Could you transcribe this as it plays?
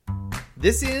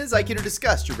This is Aikido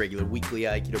Discussed, your regular weekly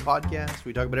Aikido podcast.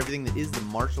 We talk about everything that is the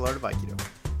martial art of Aikido.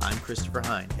 I'm Christopher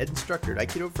Hine, head instructor at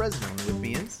Aikido of Fresno, and with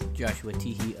me is Joshua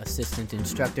Teehee, assistant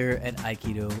instructor at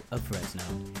Aikido of Fresno.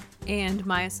 And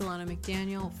Maya Solano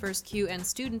McDaniel, first Q and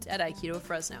student at Aikido of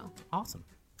Fresno. Awesome.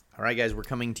 All right, guys, we're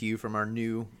coming to you from our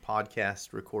new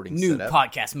podcast recording New setup.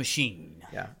 podcast machine.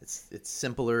 Yeah, it's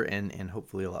simpler and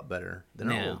hopefully a lot better than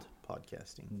our Now, old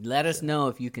podcasting. Let us know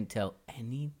if you can tell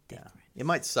any difference. It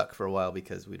might suck for a while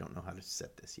because we don't know how to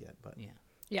set this yet, but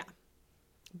Yeah.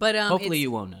 But Hopefully it's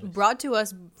you won't notice. brought to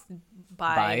us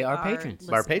by our patrons.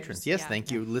 by our listeners. patrons, yes, Yeah.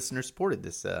 thank you. Listener supported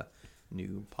this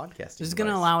new podcasting. This is going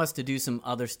to device. allow us to do some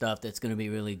other stuff that's going to be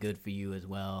really good for you as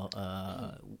well,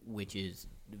 which is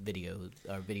videos.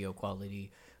 Our video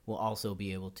quality will also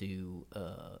be able to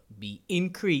be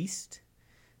increased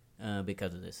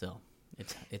because of this. So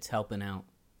it's helping out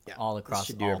all this across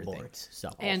should do all everything. boards. So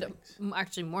And things.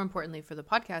 actually, more importantly for the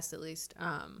podcast, at least,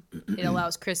 it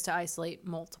allows Chris to isolate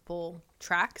multiple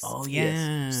tracks. oh Yes.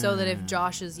 yeah, So that if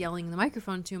Josh is yelling in the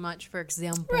microphone too much, for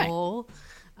example,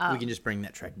 we can just bring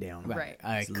that track down Right.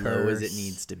 I as low curse, as it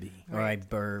needs to be. or I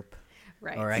burp,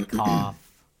 right. or I cough,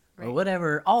 or Right.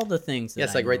 whatever. All the things. That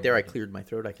Yes, I like right there, I normally do. cleared my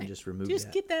throat. I can just remove Just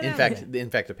that. get that in out.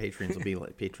 fact, the patrons will be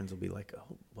like,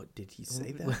 "Oh, what did he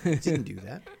say that? He didn't do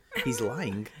that. He's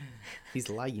lying. He's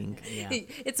lying." Yeah.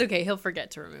 It's okay. He'll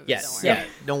forget to remove Yes. it. Don't worry.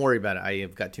 Yeah. Don't worry about it. I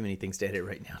have got too many things to edit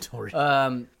right now. Don't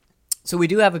worry. So we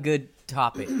do have a good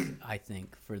topic, I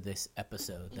think, for this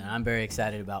episode that I'm very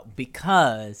excited about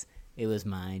because it was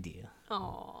my idea.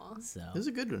 Aw. So This is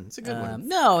a good one. It's a good one.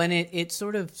 no, and it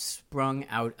sort of sprung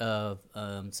out of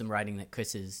some writing that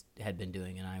Chris had been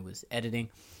doing, and I was editing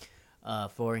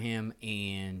for him,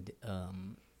 and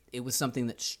it was something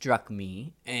that struck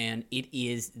me, and it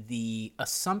is the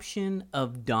assumption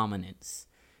of dominance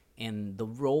and the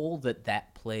role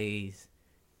that plays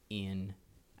in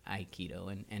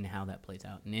Aikido and how that plays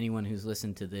out. And anyone who's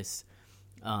listened to this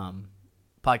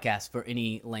podcast for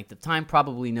any length of time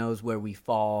probably knows where we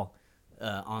fall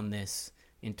on this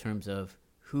in terms of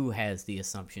who has the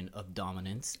assumption of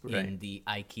dominance in Right. the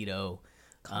Aikido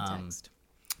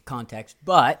Context.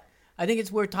 But I think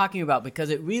it's worth talking about because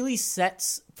it really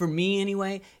sets, for me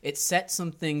anyway, it sets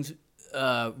some things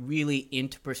really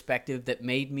into perspective that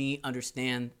made me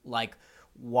understand like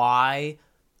why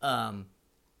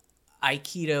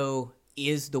Aikido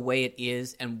is the way it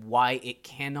is and why it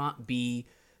cannot be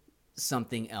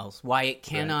something else, why it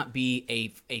cannot be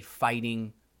a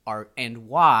fighting art, and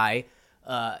why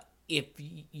if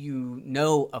you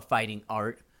know a fighting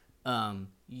art,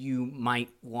 you might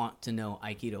want to know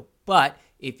Aikido. But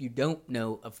if you don't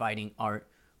know a fighting art,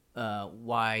 and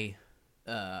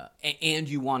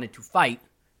you wanted to fight,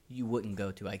 you wouldn't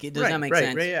go to Aikido. Does that make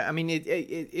sense? Right, yeah. I mean,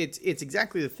 it's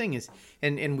exactly the thing is,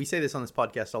 and we say this on this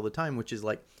podcast all the time, which is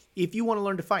like, if you want to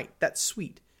learn to fight, that's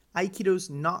sweet. Aikido's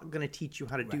not going to teach you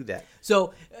how to do that.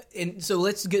 So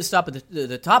let's stop at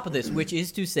the top of this, which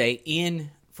is to say,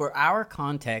 for our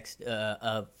context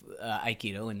of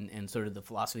Aikido and sort of the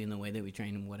philosophy and the way that we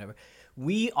train and whatever,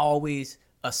 we always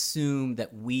assume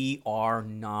that we are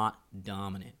not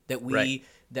dominant, that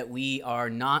we are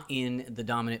not in the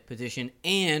dominant position,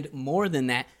 and more than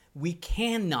that, we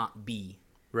cannot be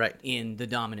Right. in the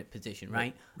dominant position,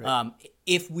 right? Right.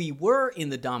 If we were in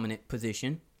the dominant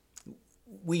position,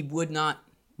 we would not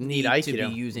need to Aikido.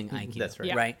 be using Aikido. That's right.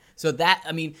 Yeah. Right? So that,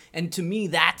 I mean, and to me,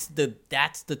 that's the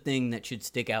thing that should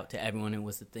stick out to everyone. It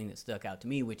was the thing that stuck out to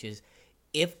me, which is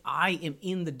if I am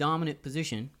in the dominant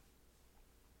position,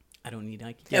 I don't need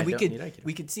Aikido. Yeah, we don't could need Aikido.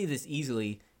 we could see this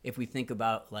easily if we think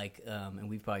about like, and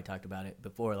we've probably talked about it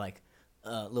before, like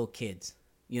little kids.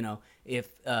 You know, if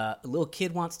a little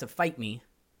kid wants to fight me,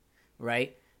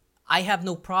 right? I have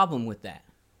no problem with that.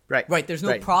 Right. Right, there's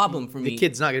no problem for me. The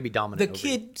kid's not going to be dominant. The over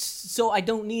you. kid, so I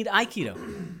don't need Aikido.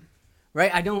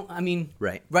 Right?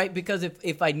 Right. Right, because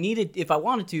if I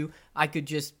wanted to, I could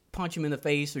just punch him in the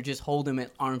face or just hold him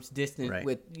at arm's distance Right.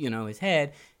 with, his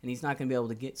head, and he's not going to be able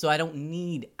to get, so I don't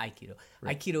need Aikido.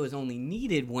 Right. Aikido is only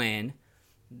needed when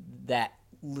that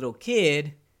little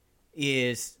kid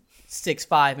is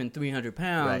 6'5" and 300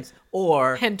 pounds, Right.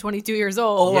 or And 22 years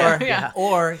old.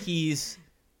 or he's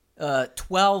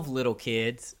 12 little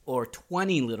kids or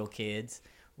 20 little kids,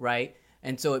 right?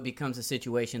 And so it becomes a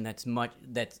situation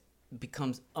that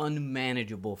becomes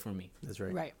unmanageable for me. That's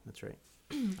right. Right. That's right.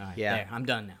 All right, Yeah. there, I'm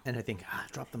done now. And I think,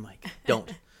 drop the mic.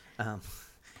 Don't.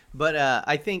 But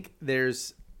I think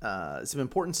there's some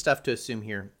important stuff to assume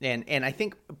here. And I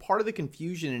think part of the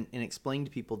confusion in explaining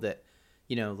to people that,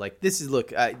 like this is,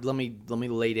 look, let me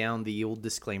lay down the old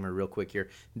disclaimer real quick here.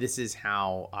 This is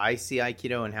how I see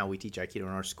Aikido and how we teach Aikido in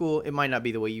our school. It might not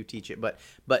be the way you teach it, but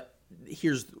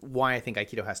here's why I think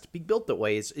Aikido has to be built that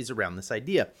way is around this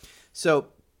idea. So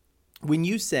when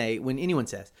anyone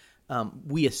says,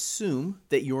 we assume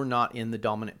that you're not in the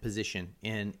dominant position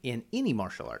in any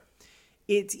martial art,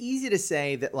 it's easy to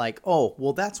say that like, oh,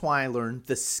 well, that's why I learned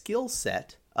the skill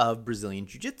set of Brazilian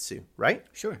Jiu-Jitsu, right?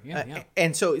 Sure, yeah.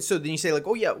 And so then you say like,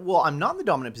 oh yeah, well, I'm not in the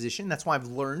dominant position. That's why I've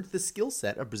learned the skill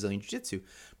set of Brazilian Jiu-Jitsu.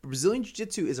 But Brazilian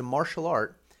Jiu-Jitsu is a martial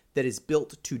art that is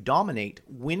built to dominate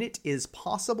when it is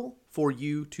possible for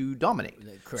you to dominate.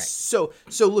 Correct. So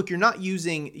look, you're not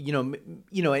using,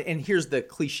 and here's the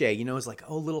cliche, it's like,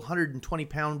 oh, little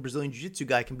 120-pound Brazilian Jiu-Jitsu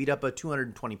guy can beat up a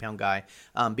 220-pound guy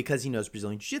because he knows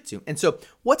Brazilian Jiu-Jitsu. And so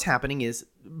what's happening is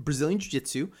Brazilian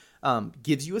Jiu-Jitsu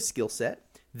gives you a skill set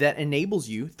that enables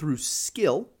you through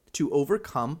skill to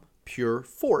overcome pure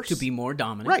force. To be more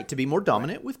dominant. Right, to be more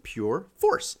dominant with pure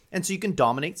force. And so you can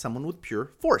dominate someone with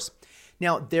pure force.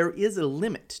 Now, there is a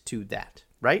limit to that,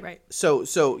 right? Right. So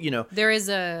there is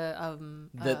a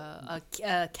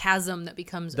chasm that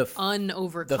becomes the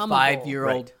unovercomable.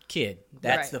 5-year-old kid.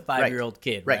 That's Right. the 5-year-old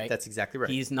kid, right? That's exactly right.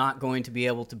 He's not going to be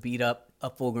able to beat up a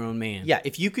full-grown man. Yeah,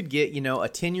 if you could get, a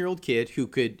 10-year-old kid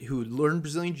who learned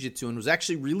Brazilian Jiu-Jitsu and was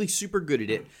actually really super good at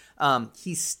it,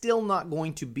 he's still not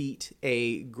going to beat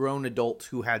a grown adult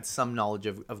who had some knowledge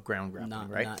of ground grappling,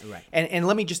 right? Right. And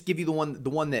let me just give you the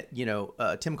one that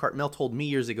Tim Cartmel told me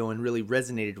years ago and really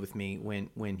resonated with me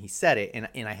when he said it,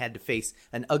 and I had to face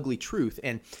an ugly truth,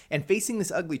 and facing this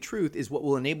ugly truth is what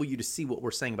will enable you to see what we're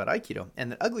saying about Aikido.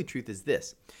 And the ugly truth is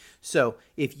this: so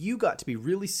if you got to be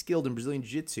really skilled in Brazilian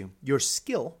Jiu-Jitsu, your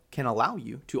skill can allow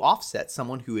you to offset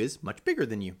someone who is much bigger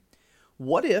than you.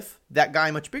 What if that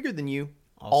guy much bigger than you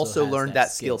also has learned that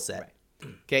that skill skill, set?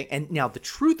 Okay, and now the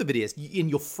truth of it is, and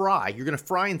you're going to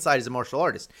fry inside as a martial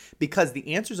artist, because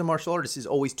the answer as a martial artist is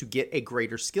always to get a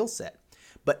greater skill set.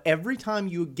 But every time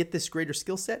you get this greater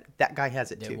skill set, that guy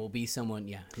has it too. There will be someone,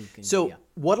 who can. So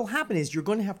what'll happen is you're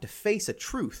going to have to face a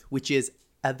truth, which is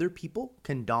other people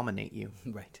can dominate you.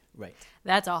 Right.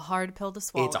 That's a hard pill to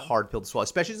swallow. It's a hard pill to swallow,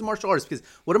 especially as a martial artist, because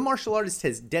what a martial artist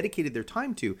has dedicated their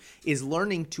time to is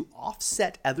learning to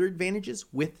offset other advantages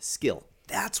with skill.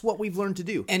 That's what we've learned to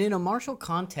do. And in a martial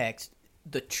context,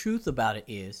 the truth about it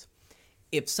is,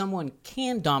 if someone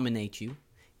can dominate you,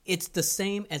 it's the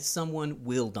same as someone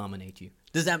will dominate you.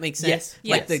 Does that make sense?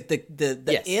 Yes. Like the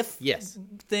Yes. if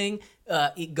thing,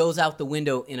 it goes out the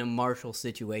window in a martial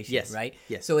situation, Yes. right?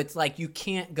 Yes. So it's like you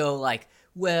can't go like,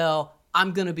 well,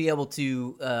 I'm going to be able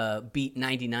to beat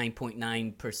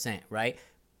 99.9%, right?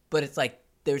 But it's like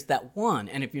there's that one,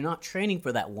 and if you're not training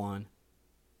for that one,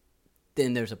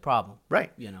 then there's a problem.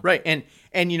 Right. Right. And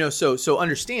so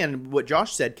understand what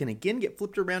Josh said can again get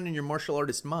flipped around in your martial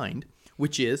artist mind,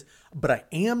 which is, but I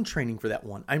am training for that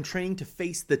one. I'm training to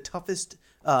face the toughest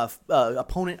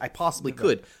opponent I possibly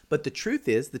could. But the truth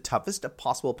is, the toughest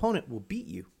possible opponent will beat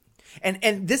you.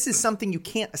 And this is something you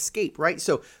can't escape, right?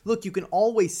 So look, you can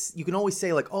always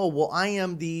say like, oh, well, I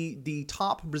am the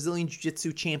top Brazilian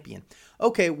Jiu-Jitsu champion.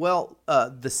 Okay, well,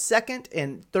 the second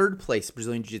and third place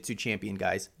Brazilian Jiu-Jitsu champion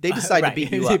guys, they decide to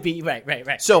beat you up.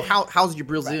 Right. So how's your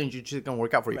Brazilian Jiu-Jitsu going to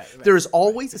work out for you? Right. There is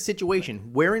always a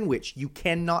situation in which you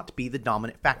cannot be the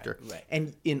dominant factor. Right.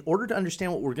 And in order to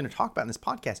understand what we're going to talk about in this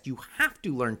podcast, you have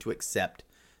to learn to accept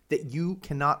that you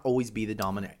cannot always be the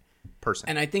dominant person.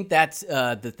 And I think that's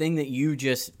the thing that you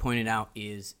just pointed out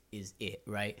is it,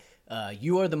 right?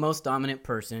 You are the most dominant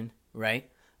person, right?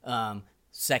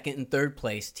 Second and third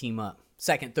place team up.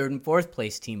 Second, third, and fourth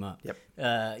place team up. Yep.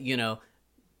 You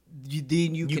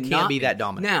can't cannot be that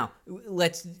dominant. Now,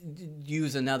 let's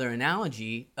use another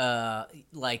analogy,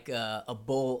 like a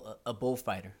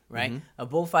bullfighter, right? Mm-hmm. A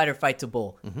bullfighter fights a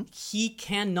bull. Mm-hmm. He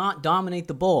cannot dominate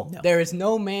the bull. No. There is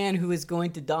no man who is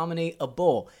going to dominate a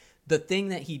bull. The thing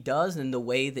that he does and the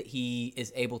way that he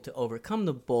is able to overcome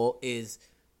the bull is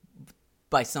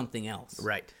by something else.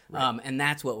 Right. And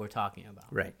that's what we're talking about.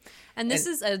 Right. And this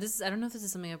is I don't know if this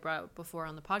is something I brought up before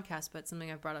on the podcast, but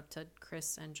something I've brought up to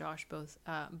Chris and Josh both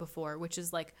before, which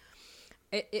is like,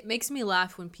 it makes me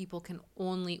laugh when people can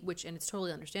only, and it's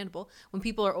totally understandable, when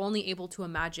people are only able to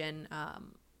imagine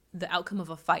the outcome of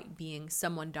a fight being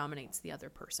someone dominates the other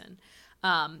person.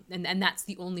 And that's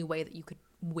the only way that you could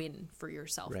win for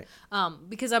yourself. Right.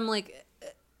 Because I'm like,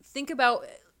 think about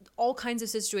all kinds of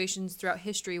situations throughout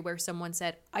history where someone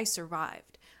said, I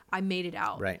survived. I made it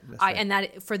out. Right. Right. And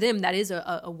that for them, that is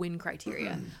a win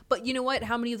criteria. But you know what?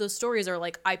 How many of those stories are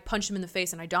like, I punched him in the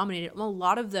face and I dominated? Well, a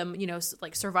lot of them,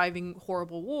 like surviving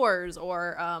horrible wars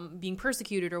or being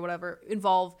persecuted or whatever,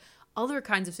 involve other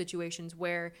kinds of situations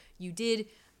where you did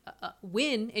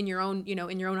win in your own,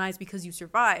 in your own eyes because you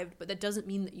survived, but that doesn't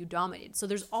mean that you dominated. So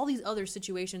there's all these other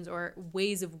situations or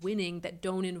ways of winning that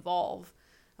don't involve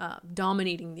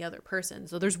dominating the other person.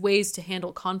 So there's ways to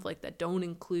handle conflict that don't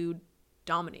include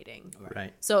dominating.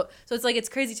 Right. So it's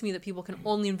crazy to me that people can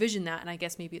only envision that, and I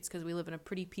guess maybe it's because we live in a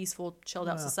pretty peaceful, chilled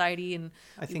out society, and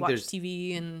I think watch there's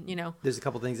TV, and there's a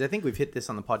couple things. I think we've hit this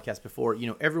on the podcast before.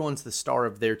 Everyone's the star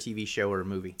of their TV show or a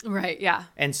movie. Right. Yeah.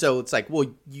 And so it's like, well,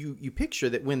 you picture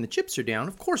that when the chips are down,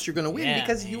 of course you're going to win Yeah,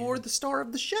 because man. you're the star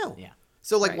of the show. Yeah.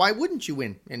 So like, Right. why wouldn't you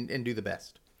win and do the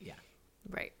best? Yeah.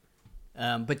 Right.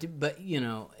 But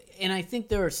and I think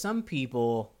there are some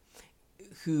people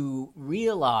who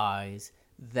realize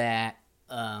that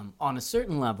on a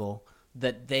certain level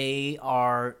that they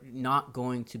are not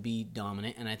going to be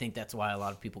dominant, and I think that's why a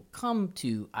lot of people come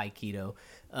to Aikido,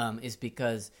 is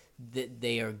because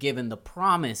they are given the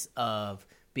promise of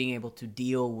being able to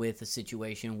deal with a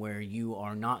situation where you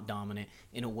are not dominant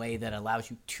in a way that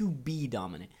allows you to be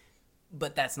dominant.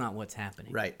 But that's not what's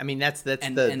happening. Right. I mean, that's the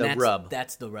that's, rub.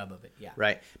 That's the rub of it, yeah.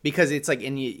 Right. Because it's like,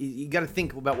 and you got to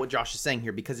think about what Josh is saying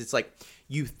here, because it's like,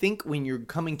 you think when you're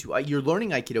you're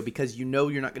learning Aikido because you're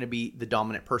not going to be the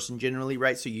dominant person generally,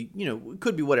 right? So it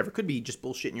could be whatever. It could be just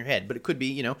bullshit in your head, but it could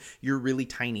be, you're really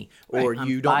tiny, or Right.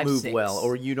 you don't move 5'6". well,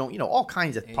 or you don't, all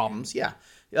kinds of problems. Yeah.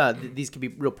 These could be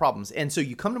real problems. And so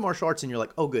you come to martial arts and you're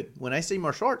like, oh, good. When I say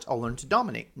martial arts, I'll learn to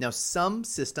dominate. Now, some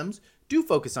systems do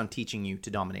focus on teaching you to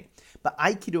dominate, but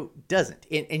Aikido doesn't.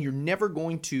 And you're never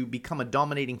going to become a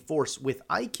dominating force with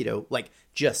Aikido, like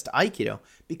just Aikido,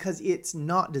 because it's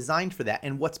not designed for that.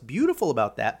 And what's beautiful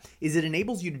about that is it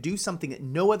enables you to do something that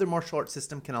no other martial arts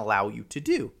system can allow you to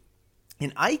do.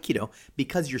 In Aikido,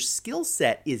 because your skill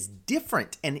set is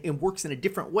different and it works in a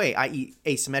different way, i.e.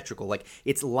 asymmetrical, like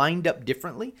it's lined up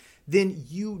differently, then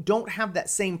you don't have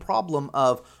that same problem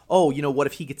of, oh, what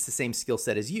if he gets the same skill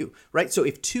set as you, right? So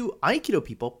if two Aikido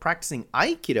people practicing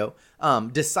Aikido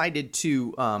decided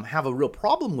to have a real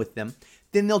problem with them,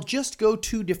 then they'll just go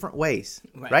two different ways,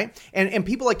 right? And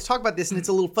people like to talk about this, and it's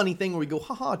a little funny thing where we go,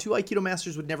 haha, two Aikido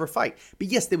masters would never fight. But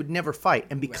yes, they would never fight.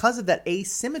 And because of that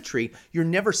asymmetry, you're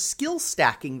never skill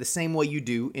stacking the same way you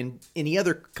do in any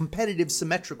other competitive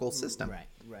symmetrical system.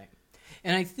 Right.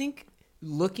 And I think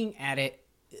looking at it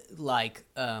like,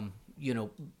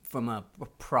 from a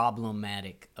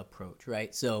problematic approach,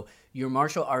 right? So your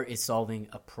martial art is solving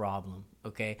a problem,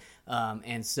 okay?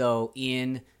 And so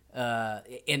and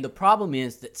the problem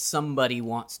is that somebody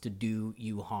wants to do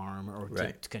you harm or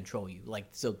to control you.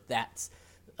 So that's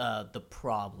the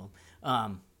problem.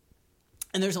 And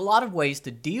there's a lot of ways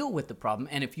to deal with the problem.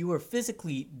 And if you are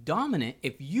physically dominant,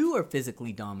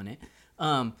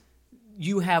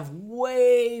 you have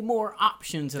way more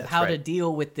options of how to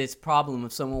deal with this problem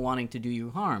of someone wanting to do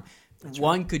you harm.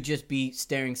 One could just be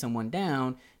staring someone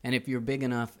down, and if you're big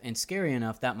enough and scary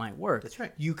enough, that might work. That's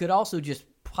right. You could also just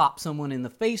pop someone in the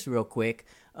face real quick,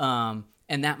 and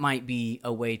that might be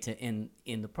a way to end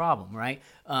the problem, right?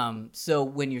 So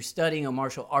when you're studying a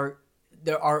martial art,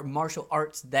 there are martial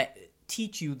arts that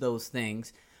teach you those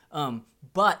things,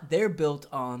 but they're built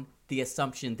on the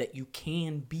assumption that you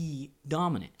can be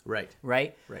dominant. Right.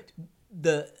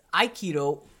 The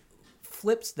Aikido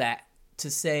flips that to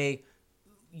say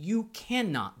you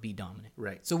cannot be dominant.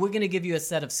 Right. So we're going to give you a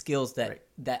set of skills that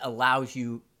allows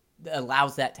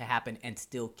that to happen and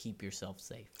still keep yourself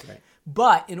safe. Right.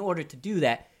 But in order to do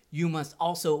that, you must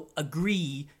also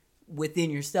agree within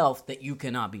yourself that you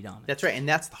cannot be dominant. That's right, and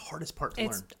that's the hardest part to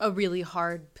It's learn. a really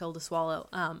hard pill to swallow.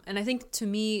 And I think, to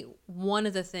me, one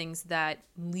of the things that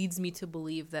leads me to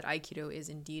believe that Aikido is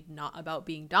indeed not about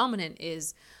being dominant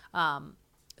is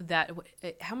that,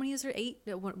 how many is there? 8?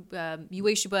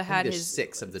 Ueshiba had There's his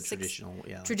 6 of the traditional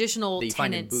traditional that you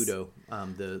find in tenets. Budo,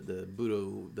 the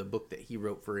Budo, the book that he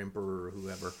wrote for Emperor or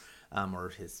whoever, or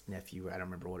his nephew. I don't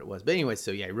remember what it was, but anyway,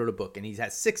 so he wrote a book, and he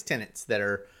has 6 tenets that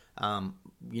are,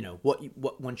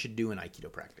 what one should do in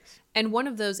Aikido practice. And one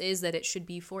of those is that it should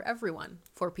be for everyone,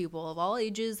 for people of all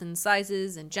ages and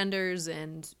sizes and genders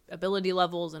and ability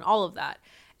levels and all of that.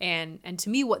 And to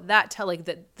me, what that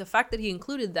the fact that he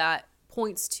included that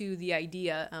points to the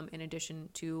idea, in addition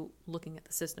to looking at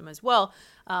the system as well,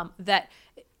 that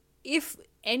if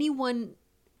anyone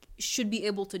should be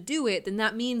able to do it, then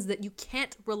that means that you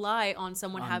can't rely on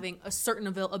someone having a certain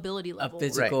ability level. A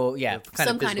physical, kind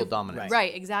of physical dominance.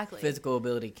 Right, exactly. Physical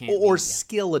ability can't Or be,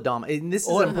 skill of dominance. And this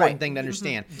is an important thing to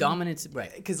understand. Dominance,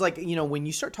 right. Because, when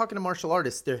you start talking to martial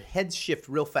artists, their heads shift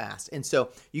real fast. And so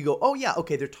you go, oh, yeah,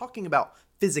 okay, they're talking about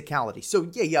physicality. So,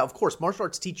 yeah, of course, martial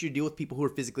arts teach you to deal with people who are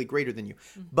physically greater than you,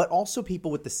 but also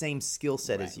people with the same skill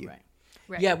set as you. Right.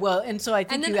 Right. Yeah, well, and so I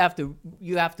think then-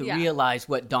 you have to Yeah. realize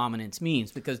what dominance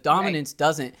means, because dominance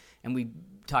doesn't, and we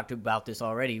talked about this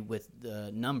already with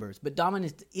the numbers, but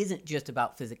dominance isn't just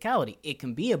about physicality. It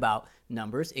can be about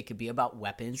numbers. It can be about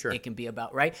weapons. Sure. It can be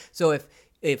about, right? So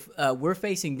if we're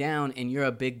facing down and you're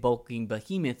a big bulking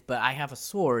behemoth, but I have a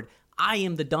sword, I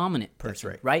am the dominant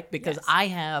person, right? Because Yes. I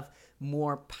have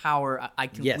more power. I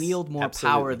can Yes, wield more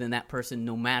absolutely. power than that person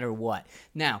no matter what.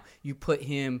 Now, you put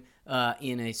him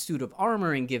in a suit of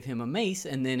armor and give him a mace,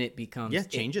 and then it becomes Yeah,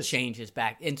 changes. It changes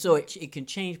back, and so it can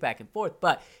change back and forth.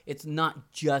 But it's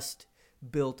not just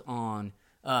built on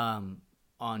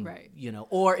Right.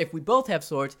 or if we both have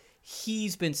swords,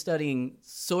 he's been studying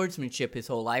swordsmanship his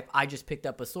whole life. I just picked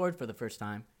up a sword for the first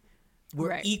time. We're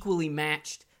Right. equally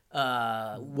matched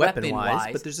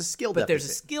Weapon-wise, but there's a skill but there's a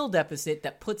deficit. skill deficit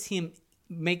that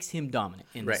makes him dominant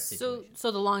in Right. this situation. So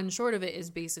the long and short of it is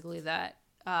basically that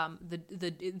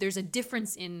there's a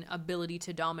difference in ability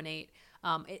to dominate.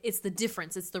 It's the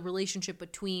difference. It's the relationship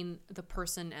between the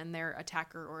person and their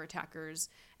attacker or attackers,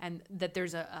 and that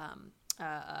there's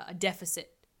a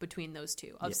deficit between those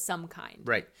two of some kind.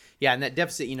 Right. Yeah, and that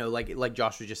deficit, like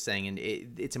Josh was just saying, and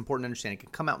it's important to understand, it can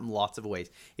come out in lots of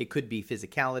ways. It could be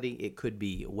physicality, it could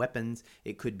be weapons,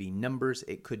 it could be numbers,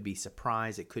 it could be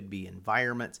surprise, it could be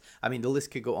environments. I mean, the list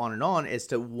could go on and on as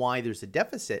to why there's a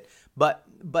deficit, but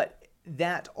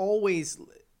that always,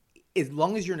 as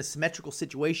long as you're in a symmetrical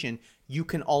situation, you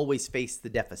can always face the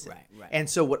deficit. Right. And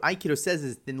so what Aikido says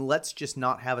is, then let's just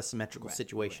not have a symmetrical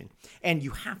situation. And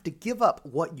you have to give up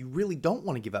what you really don't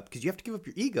want to give up, because you have to give up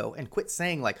your ego and quit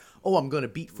saying like, oh, I'm going to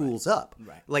beat fools up.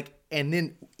 Right. Like, and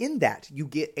then in that you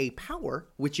get a power,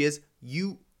 which is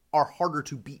you are harder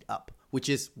to beat up, which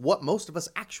is what most of us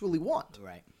actually want.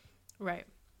 Right.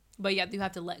 But yeah, you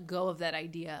have to let go of that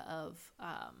idea of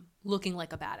looking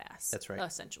like a badass. That's right.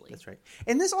 Essentially. That's right.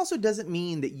 And this also doesn't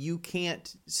mean that you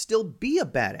can't still be a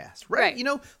badass, right?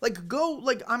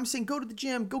 Right. I'm saying, go to the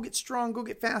gym, go get strong, go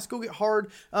get fast, go get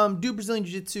hard, do Brazilian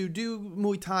Jiu-Jitsu, do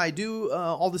Muay Thai, do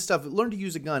all this stuff, learn to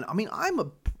use a gun. I mean,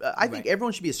 I think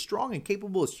everyone should be as strong and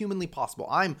capable as humanly possible.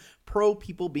 I'm pro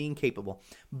people being capable.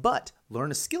 But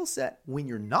learn a skill set when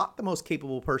you're not the most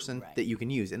capable person that you can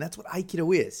use. And that's what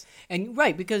Aikido is. And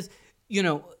because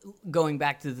going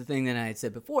back to the thing that I had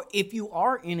said before, if you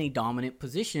are in a dominant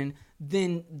position,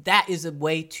 then that is a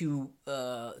way to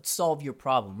solve your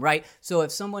problem, right? So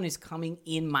if someone is coming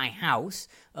in my house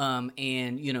and,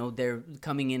 they're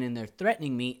coming in and they're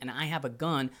threatening me and I have a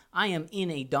gun, I am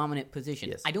in a dominant position.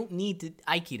 Yes. I don't need to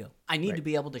Aikido. I need to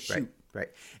be able to shoot. Right.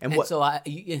 And what so I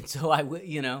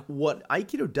what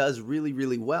Aikido does really,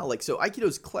 really well, so Aikido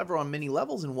is clever on many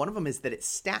levels, and one of them is that it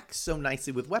stacks so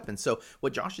nicely with weapons. So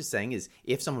what Josh is saying is,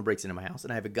 if someone breaks into my house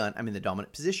and I have a gun, I'm in the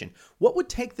dominant position. What would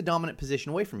take the dominant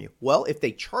position away from you? Well, if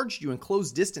they charged you in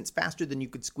close distance faster than you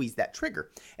could squeeze that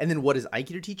trigger. And then what does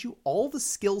Aikido teach you? All the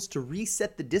skills to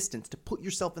reset the distance, to put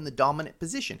yourself in the dominant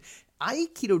position.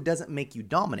 Aikido doesn't make you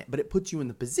dominant, but it puts you in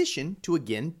the position to,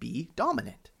 again, be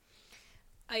dominant.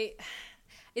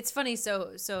 It's funny.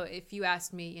 So if you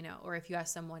asked me, or if you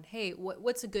ask someone, hey,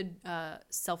 what's a good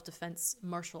self-defense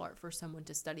martial art for someone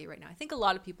to study right now? I think a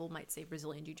lot of people might say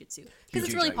Brazilian Jiu-Jitsu, because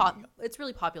it's really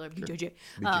popular. BJJ.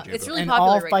 It's really and popular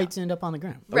all right fights now. end up on the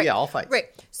ground. Oh, yeah, all fights. Right.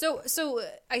 So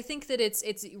I think that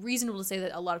it's reasonable to say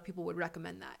that a lot of people would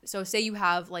recommend that. So say you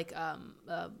have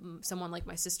someone like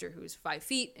my sister who's 5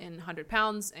 feet and 100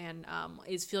 pounds and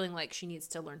is feeling like she needs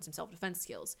to learn some self-defense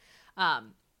skills.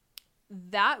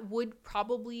 That would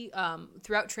probably,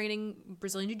 throughout training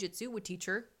Brazilian Jiu-Jitsu, would teach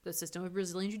her the system of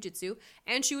Brazilian Jiu-Jitsu,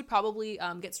 and she would probably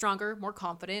get stronger, more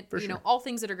confident, all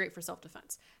things that are great for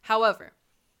self-defense. However,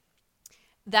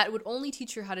 that would only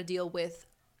teach her how to deal with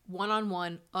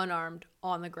one-on-one, unarmed,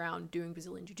 on the ground, doing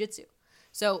Brazilian Jiu-Jitsu.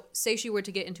 So say she were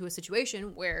to get into a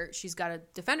situation where she's got to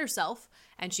defend herself,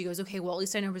 and she goes, okay, well, at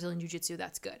least I know Brazilian Jiu-Jitsu,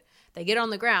 that's good. They get on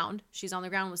the ground, she's on the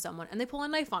ground with someone, and they pull a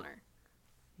knife on her.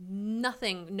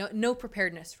 Nothing, no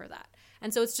preparedness for that.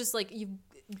 And so it's just like, you've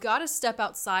got to step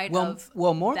outside of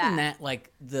more that. than that,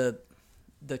 like the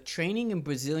training in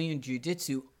Brazilian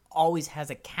Jiu-Jitsu always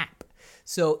has a cap.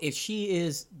 So if she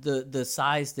is the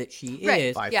size that she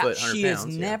is, 5 Yeah. foot, 100 she pounds,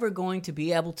 is never going to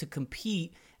be able to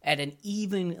compete at an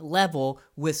even level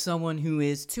with someone who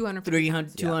is 200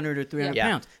 or 300 Yeah.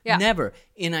 pounds. Yeah. Never.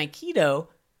 In Aikido,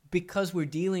 because we're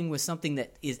dealing with something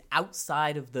that is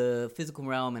outside of the physical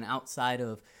realm and outside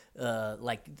of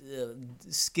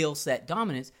skill set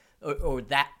dominance or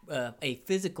that a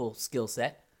physical skill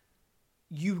set,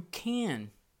 you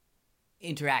can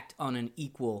interact on an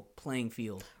equal playing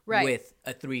field with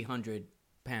a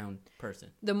 300-pound person.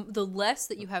 The less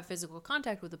that you have physical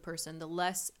contact with a person, the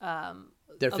less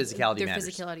Their physicality their matters.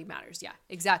 physicality matters. Yeah,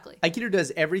 exactly. Aikido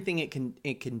does everything it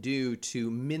can do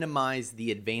to minimize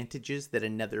the advantages that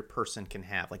another person can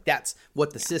have. Like that's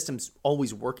what the system's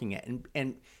always working at,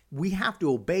 and we have to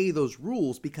obey those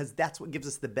rules because that's what gives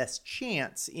us the best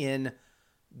chance in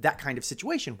that kind of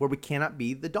situation where we cannot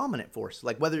be the dominant force,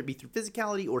 like whether it be through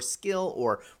physicality or skill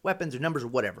or weapons or numbers or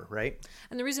whatever, right?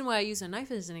 And the reason why I use a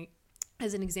knife as an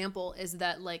example is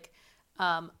that like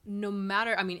no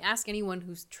matter, I mean, ask anyone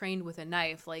who's trained with a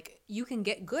knife, like you can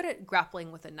get good at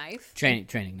grappling with a knife.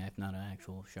 Training knife, not an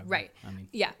actual shovel. Right. I mean,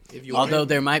 Yeah. although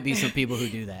there might be some people who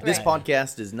do that. This Right.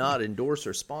 podcast does not endorse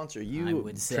or sponsor I you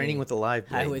would say- training with a live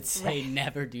blade. I would say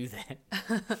never do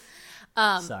that.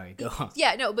 Sorry, go on.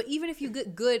 Yeah, no, but even if you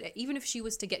get good, even if she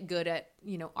was to get good at,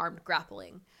 armed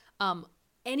grappling,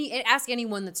 ask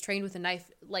anyone that's trained with a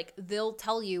knife, like they'll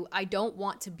tell you, I don't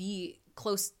want to be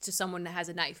close to someone that has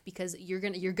a knife because you're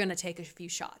gonna take a few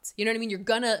shots. You know what I mean?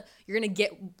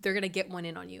 They're gonna get one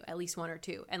in on you, at least one or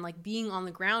two. And like being on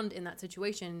the ground in that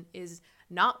situation is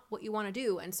not what you want to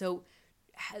do. And so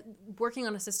working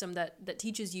on a system that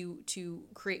teaches you to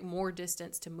create more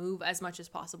distance, to move as much as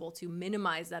possible, to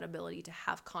minimize that ability to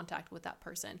have contact with that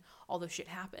person, although shit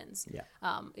happens,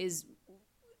 is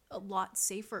a lot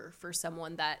safer for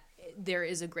someone that there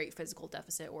is a great physical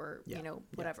deficit or,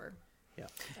 whatever. Yeah.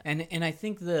 And I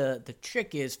think the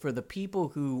trick is for the people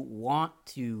who want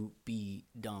to be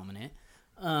dominant,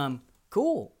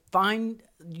 cool. Find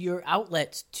your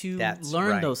outlets to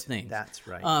learn right. those things. That's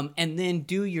right. And then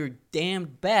do your damn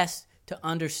best to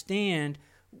understand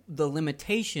the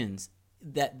limitations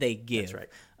that they give. That's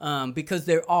right. Because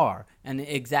there are, and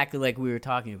exactly like we were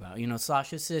talking about.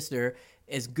 Sasha's sister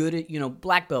is good at,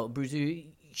 black belt,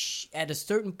 at a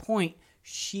certain point,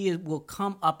 she will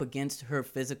come up against her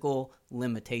physical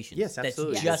limitations. Yes,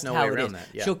 absolutely. That's There's just no how way it around is. that,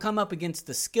 yeah. She'll come up against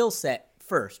the skill set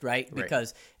first, right?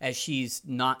 Because as she's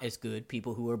not as good,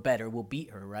 people who are better will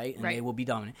beat her, right? And they will be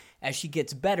dominant. As she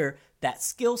gets better, that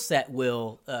skill set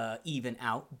will even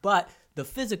out, but the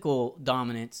physical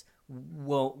dominance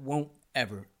won't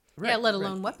ever. Yeah, let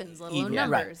alone weapons, let alone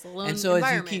numbers, let alone and so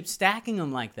environment. as you keep stacking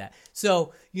them like that.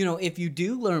 So, if you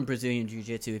do learn Brazilian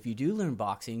Jiu-Jitsu, if you do learn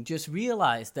boxing, just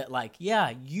realize that,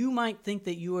 you might think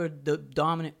that you are the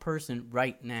dominant person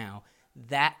right now.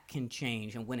 That can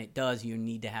change, and when it does, you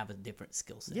need to have a different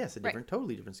skill set. Yes,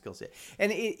 totally different skill set.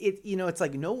 And it's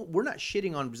like, no, we're not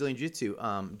shitting on Brazilian Jiu-Jitsu.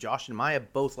 Josh and Maya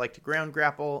both like to ground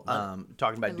grapple.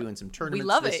 Talking about doing some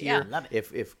tournaments this year. Yeah.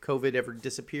 If COVID ever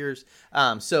disappears.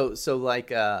 That's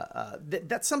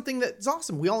something that's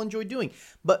awesome. We all enjoy doing,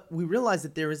 but we realize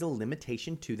that there is a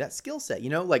limitation to that skill set.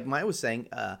 Like Maya was saying,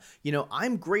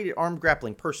 I'm great at armed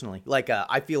grappling personally.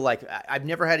 I feel like I've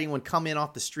never had anyone come in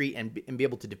off the street and be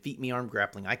able to defeat me armed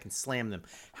grappling. I can slam them.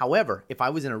 However, if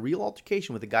I was in a real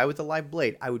altercation with a guy with a live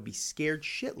blade, I would be scared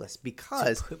shitless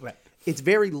because it's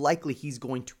very likely he's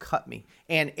going to cut me,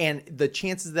 and the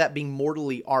chances of that being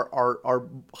mortally are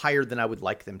higher than I would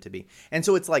like them to be. And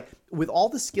so it's like, with all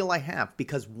the skill I have,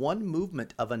 because one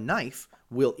movement of a knife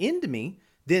will end me,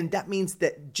 then that means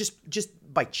that just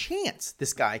by chance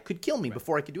this guy could kill me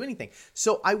before I could do anything.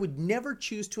 So I would never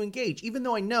choose to engage, even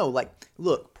though I know,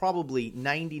 look, probably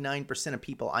 99% of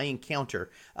people I encounter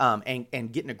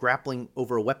and get in a grappling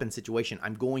over a weapon situation,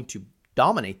 I'm going to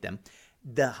dominate them.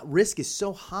 The risk is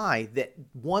so high that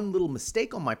one little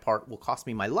mistake on my part will cost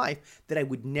me my life, that I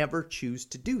would never choose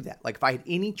to do that. Like, if I had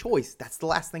any choice, that's the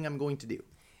last thing I'm going to do.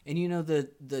 And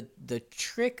the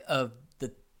trick of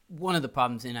one of the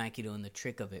problems in Aikido, and the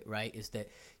trick of it, right, is that,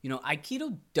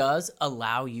 Aikido does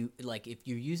allow you, if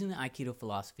you're using the Aikido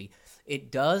philosophy,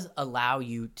 it does allow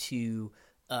you to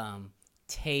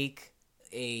take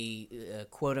a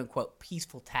quote-unquote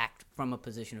peaceful tact from a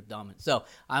position of dominance. So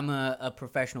I'm a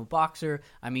professional boxer.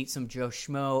 I meet some Joe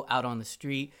Schmo out on the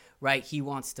street, right? He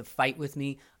wants to fight with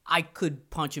me. I could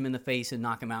punch him in the face and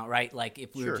knock him out, right?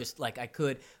 If we were just I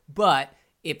could. But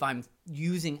if I'm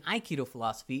using Aikido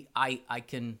philosophy, I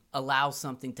can allow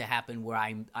something to happen where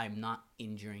I'm not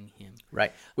injuring him.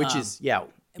 Right. Which is,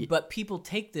 But people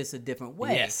take this a different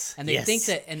way. Yes. And they think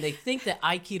that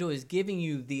Aikido is giving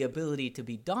you the ability to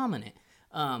be dominant.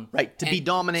 Right. To be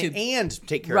dominant and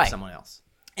take care of someone else.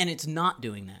 And it's not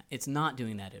doing that. It's not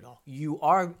doing that at all.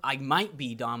 I might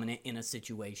be dominant in a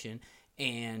situation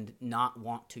and not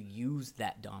want to use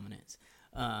that dominance.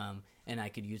 And I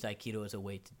could use Aikido as a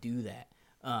way to do that.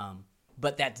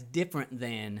 But that's different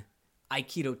than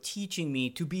Aikido teaching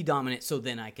me to be dominant, so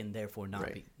then I can therefore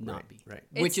not be. Right.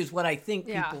 Which is what I think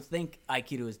people think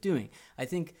Aikido is doing. I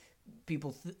think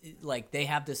people they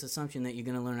have this assumption that you're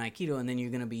going to learn Aikido and then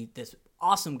you're going to be this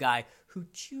awesome guy who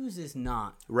chooses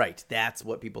not Right. That's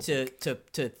what people think.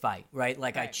 to fight, right?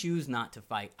 Like, I Right. choose not to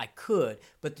fight. I could,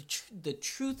 but the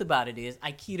truth about it is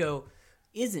Aikido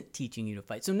isn't teaching you to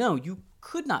fight. So no, you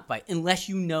could not fight unless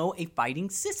you know a fighting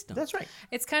system. That's right.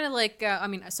 It's kind of like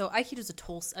so Aikido is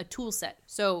a tool set.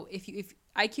 So if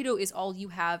Aikido is all you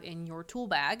have in your tool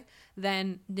bag,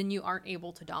 then you aren't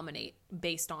able to dominate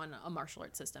based on a martial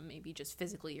arts system. Maybe just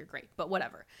physically you're great, but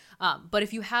whatever. But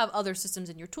if you have other systems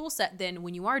in your tool set, then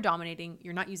when you are dominating,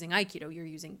 you're not using Aikido, you're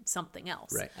using something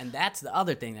else. Right. And that's the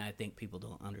other thing that I think people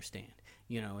don't understand.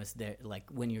 Is that, like,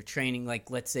 when you're training, like,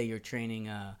 let's say you're training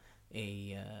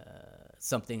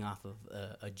something off of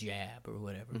a jab or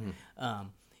whatever.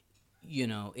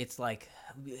 It's like,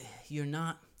 you're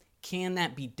not. Can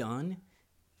that be done?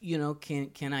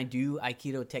 Can I do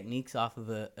Aikido techniques off of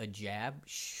a jab?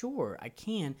 Sure, I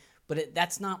can, but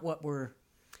that's not what we're.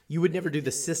 You would never do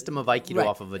the system of Aikido Right.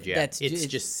 off of a jab. It's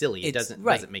just silly. It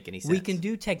doesn't make any sense. We can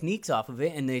do techniques off of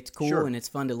it, and it's cool Sure. and it's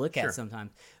fun to look Sure. at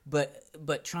sometimes.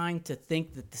 But trying to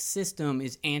think that the system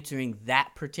is answering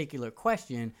that particular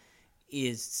question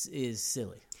is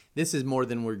silly. This is more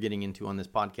than we're getting into on this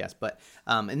podcast, but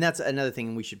and that's another thing,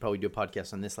 and we should probably do a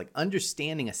podcast on this. Like,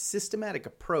 understanding a systematic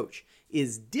approach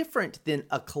is different than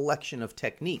a collection of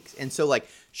techniques. And so, like,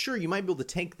 sure, you might be able to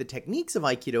take the techniques of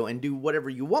Aikido and do whatever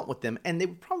you want with them, and they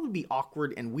would probably be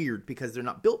awkward and weird because they're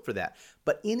not built for that.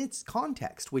 But in its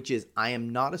context, which is I am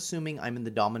not assuming I'm in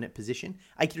the dominant position,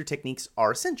 Aikido techniques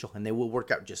are essential, and they will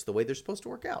work out just the way they're supposed to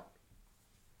work out.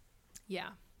 Yeah.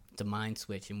 It's a mind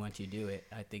switch, and once you do it,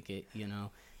 I think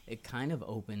it kind of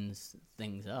opens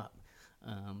things up.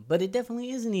 But it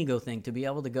definitely is an ego thing to be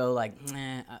able to go like,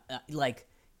 like,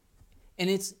 and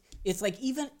it's like,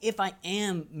 even if I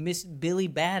am Miss Billy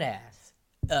Badass,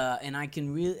 and I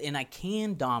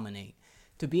can dominate,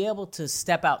 to be able to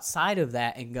step outside of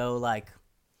that and go like,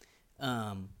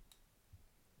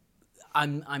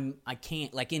 I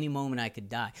can't, like, any moment I could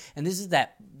die. And this is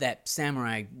that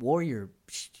samurai warrior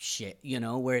shit,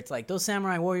 where it's like, those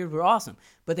samurai warriors were awesome,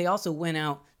 but they also went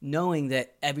out knowing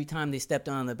that every time they stepped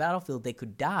on the battlefield, they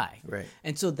could die. Right.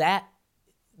 And so that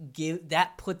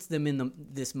puts them in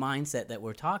this mindset that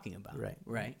we're talking about. Right.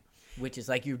 Right. Which is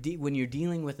like, when you're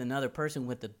dealing with another person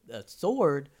with a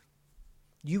sword,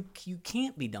 you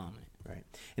can't be dominant. Right.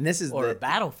 And this is a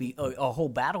battlefield, a whole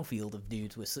battlefield of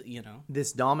dudes with,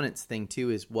 This dominance thing too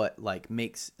is what, like,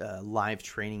 makes live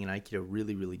training in Aikido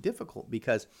really, really difficult,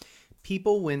 because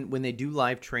people, when they do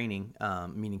live training,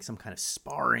 meaning some kind of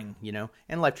sparring,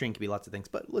 and live training can be lots of things,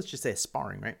 but let's just say a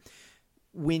sparring, right?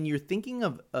 When you're thinking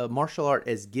of a martial art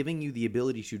as giving you the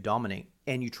ability to dominate,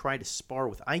 and you try to spar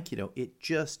with Aikido, it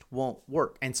just won't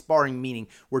work. And sparring meaning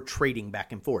we're trading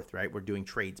back and forth, right? We're doing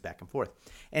trades back and forth.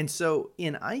 And so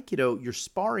in Aikido, your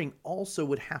sparring also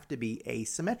would have to be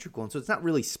asymmetrical. And so it's not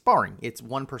really sparring. It's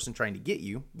one person trying to get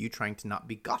you trying to not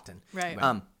be gotten. Right.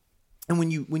 And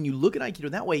when you look at Aikido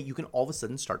that way, you can all of a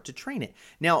sudden start to train it.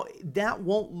 Now, that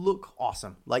won't look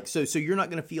awesome. Like, so you're not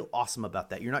going to feel awesome about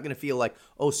that. You're not going to feel like,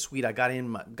 oh, sweet, I got in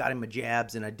my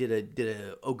jabs and I did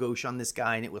a ogosh on this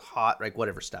guy and it was hot, like,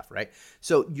 whatever stuff, right?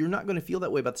 So you're not going to feel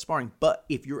that way about the sparring. But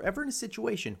if you're ever in a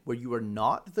situation where you are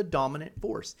not the dominant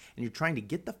force and you're trying to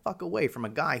get the fuck away from a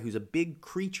guy who's a big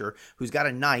creature who's got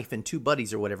a knife and two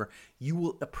buddies or whatever, you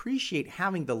will appreciate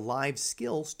having the live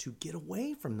skills to get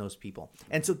away from those people.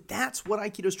 And so that's what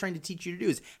Aikido is trying to teach you to do,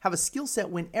 is have a skill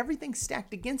set when everything's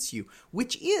stacked against you,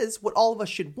 which is what all of us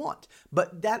should want.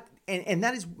 But that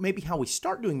is maybe how we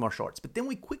start doing martial arts. But then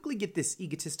we quickly get this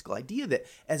egotistical idea that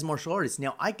as martial artists,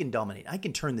 now I can dominate, I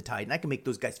can turn the tide, and I can make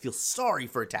those guys feel sorry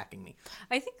for attacking me.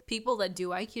 I think people that do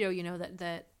Aikido,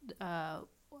 that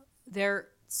they're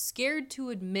scared to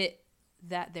admit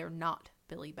that they're not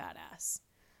Billy Badass.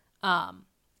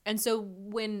 And so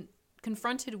when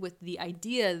confronted with the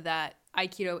idea that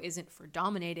Aikido isn't for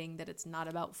dominating, that it's not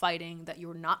about fighting, that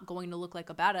you're not going to look like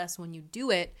a badass when you do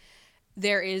it,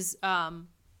 there is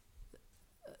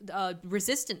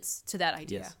resistance to that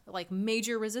idea, Yes. like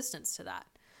major resistance to that.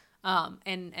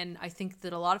 And I think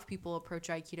that a lot of people approach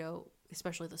Aikido,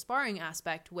 especially the sparring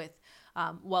aspect, with,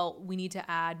 well, we need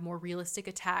to add more realistic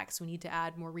attacks. We need to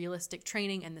add more realistic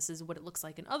training. And this is what it looks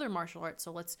like in other martial arts.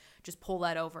 So let's just pull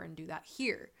that over and do that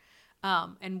here.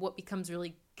 And what becomes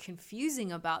really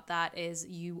confusing about that is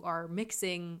you are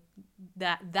mixing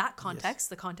that context, yes,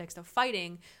 the context of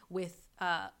fighting, with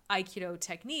Aikido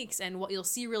techniques. And what you'll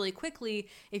see really quickly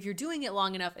if you're doing it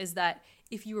long enough is that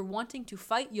if you were wanting to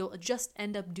fight, you'll just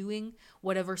end up doing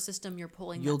whatever system you're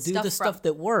pulling. You'll that do stuff the from. stuff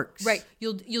that works. Right.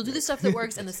 You'll do the stuff that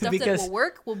works, and the stuff that Because- will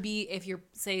work will be if you're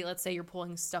let's say you're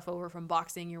pulling stuff over from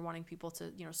boxing, you're wanting people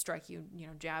to strike you,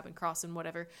 jab and cross and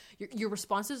whatever. Your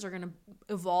responses are going to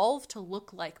evolve to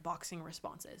look like boxing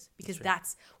responses because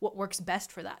that's what works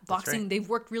best for that. Boxing, right. they've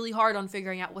worked really hard on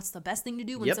figuring out what's the best thing to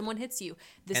do when Yep. someone hits you.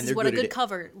 This And is they're what a good at good it.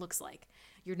 cover looks like.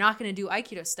 You're not going to do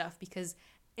Aikido stuff because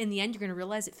in the end you're going to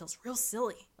realize it feels real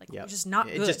silly. Like Yep. it's just not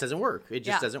It good. just doesn't work. It just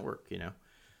Yeah. doesn't work,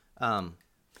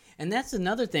 And that's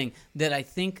another thing that I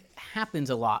think happens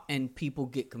a lot and people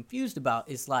get confused about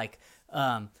is like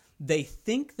they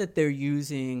think that they're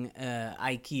using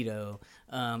Aikido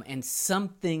and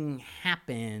something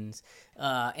happens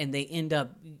and they end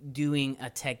up doing a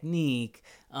technique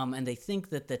and they think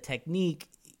that the technique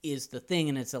is the thing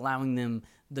and it's allowing them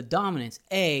the dominance.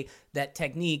 That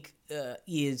technique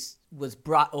was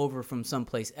brought over from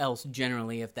someplace else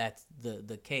generally if that's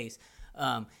the case.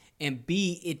 And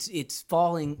B, it's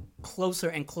falling closer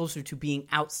and closer to being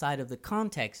outside of the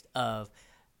context of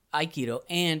Aikido.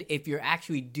 And if you're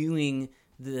actually doing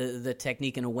the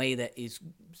technique in a way that is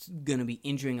going to be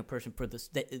injuring a person for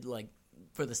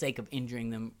the sake of injuring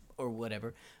them or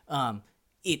whatever,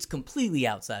 it's completely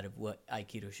outside of what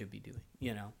Aikido should be doing.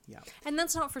 Yeah. And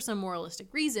that's not for some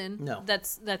moralistic reason. No.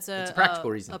 That's a practical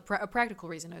reason. A practical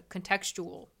reason, a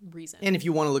contextual reason. And if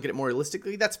you want to look at it more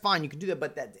realistically, that's fine. You can do that,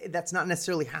 but that's not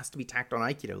necessarily has to be tacked on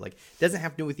Aikido. Like, it doesn't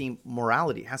have to do with the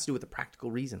morality. It has to do with the practical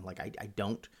reason. Like, I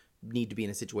don't need to be in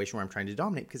a situation where I'm trying to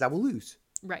dominate because I will lose.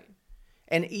 Right.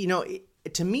 And,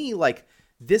 to me, like,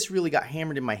 this really got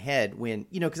hammered in my head when,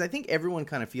 because I think everyone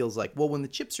kind of feels like, well, when the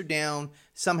chips are down,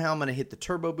 somehow I'm going to hit the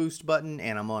turbo boost button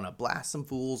and I'm going to blast some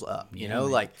fools up, man.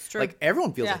 like true.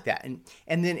 everyone feels Yeah. like that.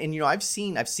 And then, I've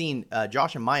seen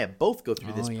Josh and Maya both go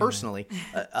through this yeah, personally.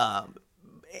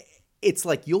 It's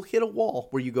like you'll hit a wall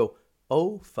where you go,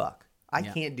 oh, fuck. I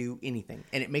can't do anything.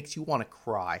 And it makes you want to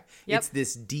cry. Yep. It's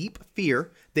this deep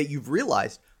fear that you've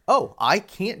realized, oh, I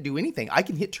can't do anything. I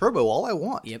can hit turbo all I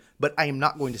want. Yep. But I am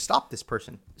not going to stop this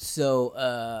person. So,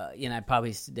 I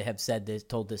probably have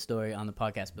told this story on the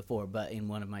podcast before, but in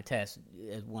one of my tests,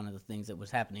 one of the things that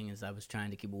was happening is I was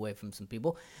trying to keep away from some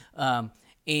people,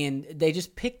 and they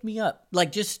just picked me up,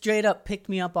 like just straight up picked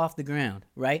me up off the ground,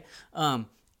 right?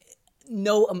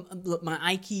 Look, my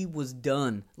Aiki was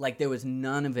done. Like there was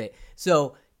none of it.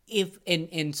 So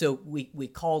so we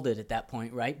called it at that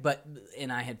point, right?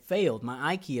 And I had failed.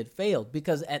 My Aiki had failed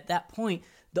because at that point,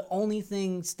 the only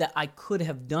things that I could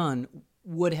have done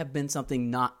would have been something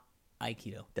not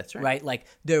Aikido. That's right. Right? Like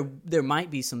there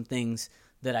might be some things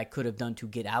that I could have done to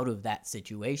get out of that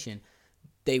situation.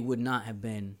 They would not have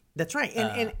been That's right.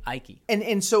 And Aiki.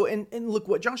 And look,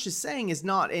 what Josh is saying is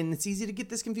not, and it's easy to get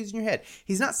this confused in your head.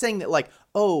 He's not saying that like,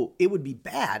 oh, it would be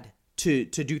bad to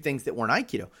do things that weren't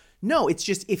Aikido. No, it's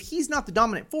just if he's not the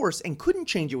dominant force and couldn't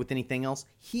change it with anything else,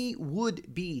 he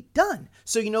would be done.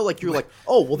 So, like you're like,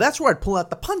 oh, well, that's where I'd pull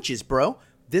out the punches, bro.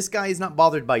 This guy is not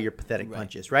bothered by your pathetic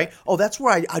punches, right? Oh, that's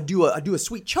where I do a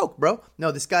sweet choke, bro.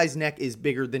 No, this guy's neck is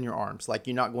bigger than your arms. Like,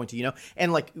 you're not going to,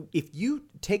 And, like, if you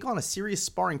take on a serious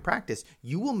sparring practice,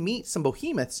 you will meet some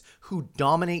behemoths who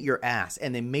dominate your ass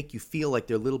and they make you feel like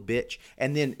they're a little bitch.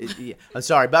 And then, I'm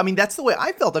sorry, but, I mean, that's the way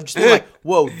I felt. I'm just like,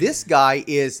 whoa, this guy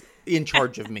is in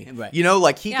charge of me. Right.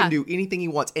 Like, he Yeah. can do anything he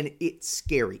wants. And it's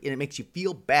scary. And it makes you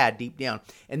feel bad deep down.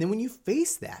 And then when you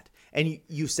face that, and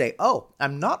you say, oh,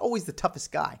 I'm not always the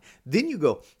toughest guy. Then you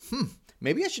go,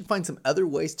 maybe I should find some other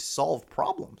ways to solve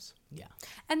problems. Yeah.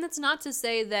 And that's not to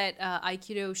say that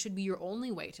Aikido should be your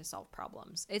only way to solve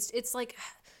problems. It's like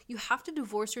you have to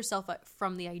divorce yourself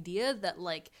from the idea that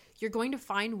like you're going to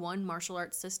find one martial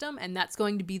arts system and that's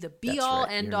going to be the be That's all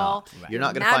right. end You're all. not. You're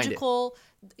not gonna find it. magical.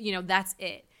 That's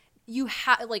it. You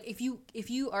have like if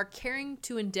you are caring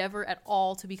to endeavor at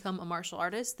all to become a martial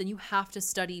artist, then you have to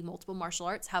study multiple martial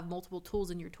arts, have multiple tools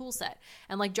in your tool set.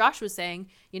 And like Josh was saying,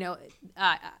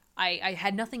 I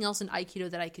had nothing else in Aikido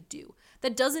that I could do.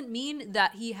 That doesn't mean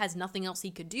that he has nothing else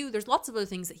he could do. There's lots of other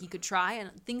things that he could try, and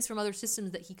things from other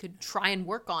systems that he could try and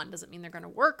work on. Doesn't mean they're going to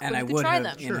work, And but I he could would try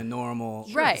have them. in a normal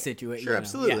Right. situation. Sure,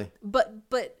 absolutely.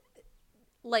 But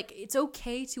like it's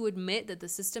okay to admit that the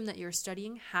system that you're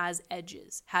studying has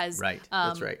edges, has Right,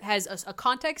 that's right. has a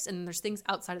context, and there's things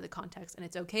outside of the context, and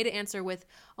it's okay to answer with,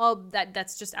 "Oh,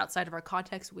 that's just outside of our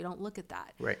context. We don't look at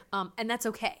that." Right. And that's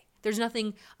okay. There's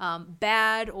nothing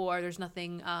bad, or there's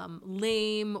nothing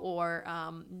lame, or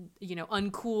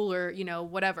uncool, or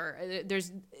whatever. It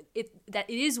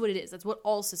is what it is. That's what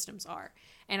all systems are.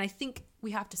 And I think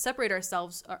we have to separate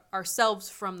ourselves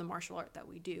from the martial art that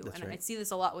we do. That's and right. I see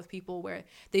this a lot with people where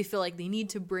they feel like they need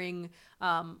to bring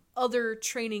other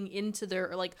training into their,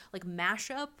 or like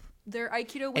mash up their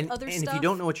Aikido with other and stuff. if you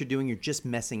don't know what you're doing, you're just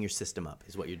messing your system up,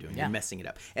 is what you're doing. Yeah. You're messing it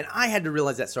up. And I had to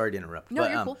realize that. Sorry to interrupt. No,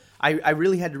 but, you're cool. I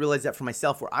really had to realize that for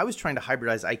myself, where I was trying to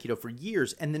hybridize Aikido for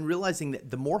years, and then realizing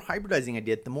that the more hybridizing I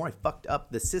did, the more I fucked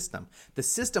up the system. The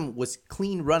system was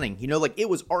clean running. Like it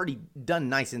was already done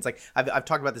nice. And it's like, I've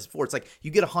talked about this before. It's like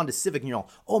you get a Honda Civic and you're all,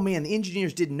 oh man, the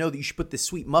engineers didn't know that you should put this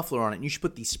sweet muffler on it, and you should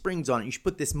put these springs on it, and you should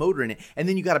put this motor in it. And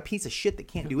then you got a piece of shit that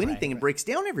can't do anything and breaks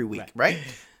down every week, right?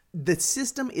 The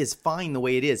system is fine the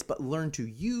way it is, but learn to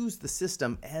use the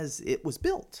system as it was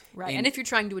built. Right. And if you're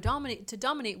trying to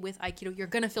dominate with Aikido, you're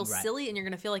going to feel Right. silly, and you're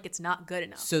going to feel like it's not good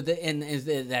enough. So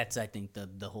that's I think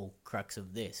the whole crux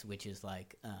of this, which is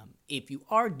like if you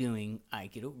are doing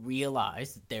Aikido,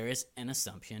 realize that there is an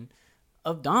assumption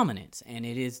of dominance, and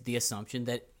it is the assumption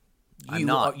that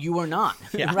you are not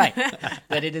right,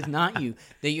 that it is not you,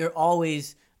 that you're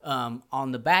always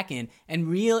on the back end,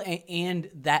 and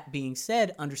that being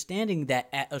said, understanding that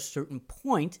at a certain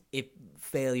point, if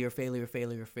failure,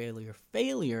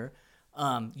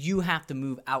 you have to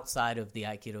move outside of the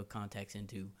Aikido context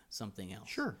into something else.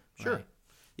 Sure. Right?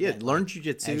 Yeah, learn as you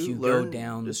jujitsu, go learn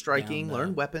down striking, the-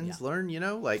 learn weapons, yeah.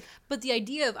 learn, But the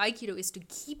idea of Aikido is to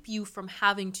keep you from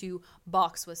having to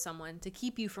box with someone, to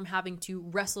keep you from having to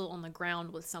wrestle on the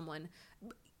ground with someone.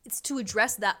 It's to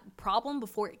address that problem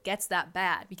before it gets that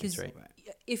bad. Because That's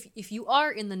if you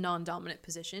are in the non-dominant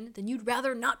position, then you'd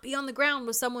rather not be on the ground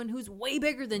with someone who's way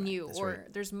bigger than you, or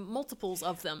there's multiples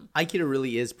of them. Aikido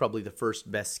really is probably the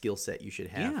first best skill set you should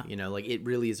have. Yeah. It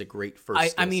really is a great first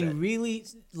skill I mean, set. really,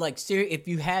 like, if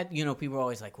you had, people are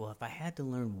always like, well, if I had to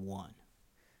learn one,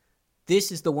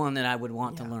 this is the one that I would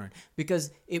want to learn, because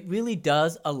it really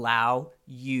does allow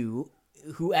you,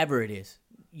 whoever it is,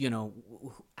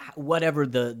 whatever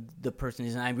the person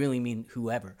is, and I really mean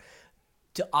whoever,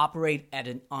 to operate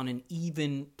on an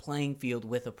even playing field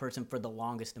with a person for the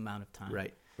longest amount of time.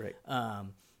 Right.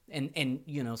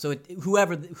 So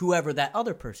whoever that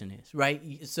other person is,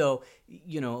 right? So,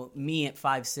 me at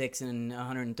 5'6" and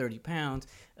 130 pounds,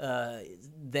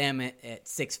 them at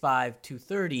 6'5",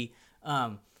 230,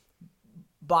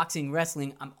 boxing,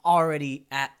 wrestling, I'm already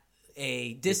at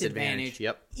a disadvantage.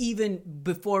 Yep. Even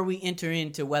before we enter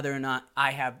into whether or not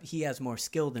he has more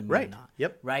skill than me or not.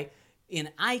 Yep. Right? In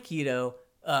Aikido,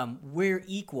 we're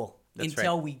equal. That's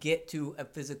until right. we get to a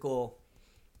physical,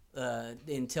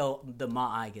 until the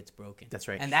ma'ai gets broken. That's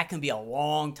right. And that can be a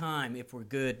long time if we're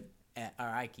good at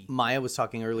our Aiki. Maya was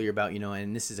talking earlier about,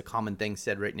 and this is a common thing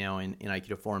said right now in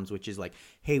Aikido forums, which is like,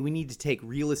 hey, we need to take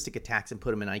realistic attacks and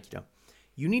put them in Aikido.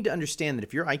 You need to understand that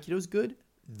if your Aikido is good,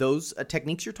 those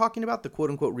techniques you're talking about, the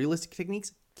quote-unquote realistic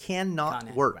techniques,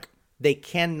 cannot work. Right. They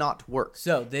cannot work.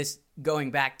 So this,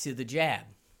 going back to the jab.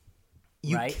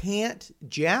 You right? can't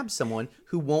jab someone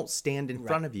who won't stand in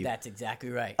front of you. That's exactly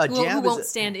right. A Who jab won't is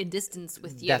stand in distance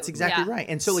with you. That's exactly Yeah. right.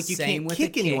 And so, like, you Same can't with kick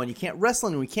a kick. anyone. You can't wrestle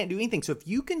anyone. You can't do anything. So if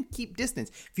you can keep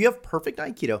distance, if you have perfect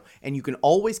Aikido and you can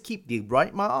always keep the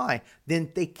right ma'ai,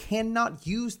 then they cannot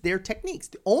use their techniques.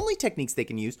 The only techniques they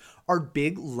can use are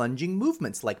big lunging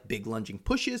movements, like big lunging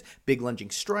pushes, big lunging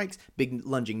strikes, big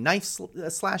lunging knife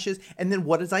slashes. And then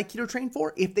what does Aikido train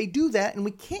for? If they do that and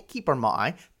we can't keep our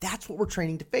ma'ai, that's what we're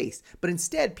training to face. But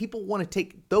instead, people want to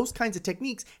take those kinds of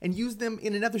techniques and use them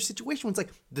in another situation. It's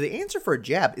like the answer for a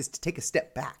jab is to take a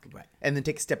step back, Right. and then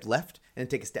take a step left, and then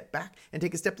take a step back, and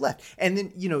take a step left, and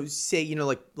then say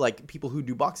like people who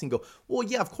do boxing go, well,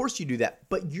 yeah, of course you do that,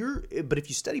 but if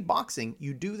you study boxing,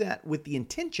 you do that with the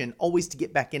intention always to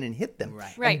get back in and hit them,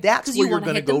 Right. Right, And that's 'cause where you you're wanna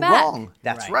going to hit them go back. wrong.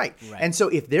 That's Right, right. right. And so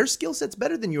if their skill set's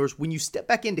better than yours, when you step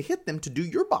back in to hit them to do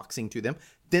your boxing to them,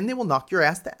 then they will knock your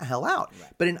ass the hell out.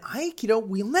 Right. But in Aikido,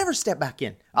 we'll never step back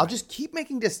in. I'll just keep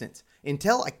making distance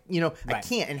until I Right.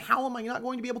 can't. And how am I not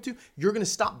going to be able to? You're going to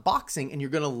stop boxing and you're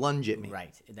going to lunge at me.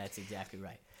 Right. That's exactly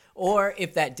right. Or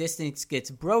if that distance gets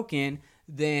broken,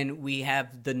 then we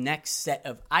have the next set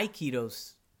of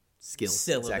Aikido's Skills.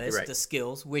 syllabus, Exactly right. the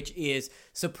skills, which is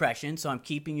suppression. So I'm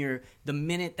keeping the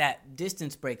minute that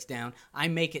distance breaks down, I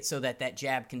make it so that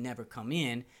jab can never come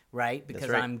in, right? Because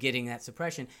right. I'm getting that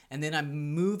suppression. And then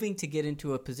I'm moving to get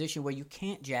into a position where you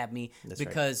can't jab me right.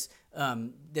 because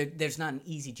there's not an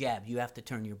easy jab. You have to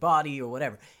turn your body or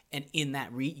whatever. And in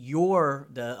that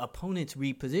the opponent's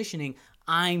repositioning,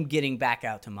 I'm getting back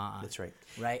out to my eye. That's right.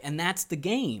 Right? And that's the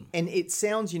game. And it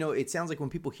sounds like when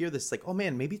people hear this, like, oh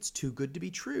man, maybe it's too good to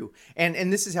be true.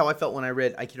 And this is how I felt when I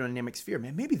read Aikido Dynamic Sphere.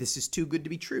 Man, maybe this is too good to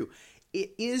be true.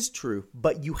 It is true,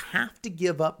 but you have to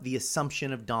give up the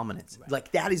assumption of dominance. Right.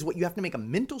 Like, that is what you have to make a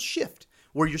mental shift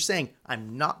where you're saying,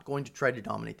 I'm not going to try to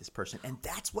dominate this person. And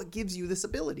that's what gives you this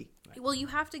ability. Right. Well, you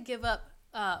have to give up,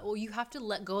 you have to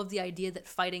let go of the idea that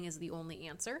fighting is the only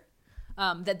answer.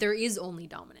 That there is only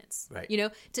dominance. Right. You know,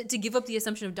 to give up the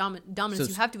assumption of dominance,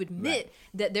 you have to admit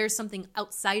that there's something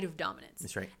outside of dominance.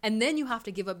 That's right. And then you have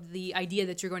to give up the idea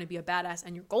that you're going to be a badass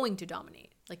and you're going to dominate.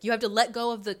 Like, you have to let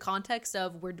go of the context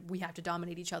of where we have to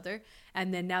dominate each other.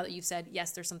 And then now that you've said,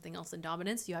 yes, there's something else in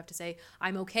dominance, you have to say,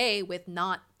 I'm okay with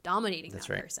not dominating that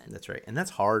person. That's right. And that's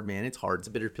hard, man. It's hard. It's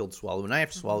a bitter pill to swallow. And I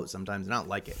have to swallow it sometimes, and I don't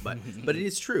like it. But it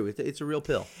is true. It's a real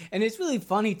pill. And it's really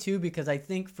funny, too, because I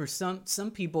think for some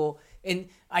people, and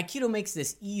Aikido makes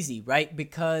this easy, right?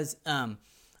 Because we're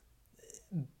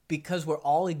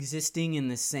all existing in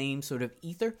the same sort of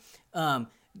ether,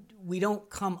 we don't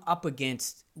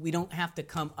have to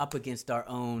come up against our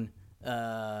own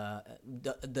the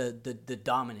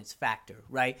dominance factor,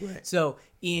 right? So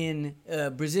in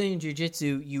Brazilian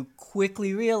Jiu-Jitsu, you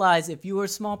quickly realize if you are a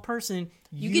small person,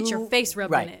 you get your face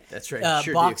rubbed in it. That's right.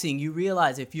 Sure boxing, you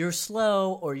realize if you're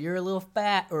slow or you're a little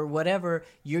fat or whatever,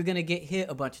 you're gonna get hit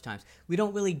a bunch of times. We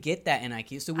don't really get that in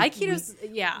Aikido. So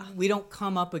we don't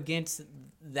come up against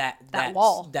that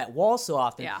wall so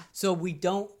often. Yeah. So we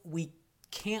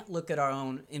can't look at our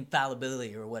own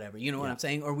infallibility or whatever. You know what I'm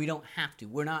saying? Or we don't have to.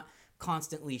 We're not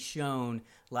constantly shown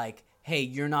like, hey,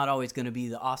 you're not always going to be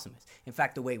the awesomest. In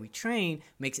fact, the way we train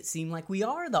makes it seem like we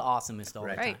are the awesomest all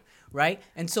the time. Right?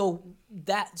 And so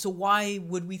why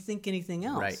would we think anything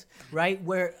else? Right?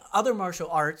 Where other martial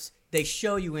arts, they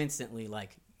show you instantly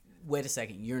like, wait a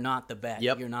second, you're not the best.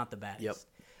 Yep. You're not the baddest. Yep.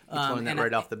 You learn that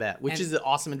right off the bat, which is the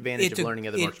awesome advantage of learning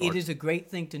other martial arts. It is a great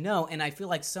thing to know, and I feel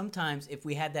like sometimes if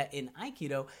we had that in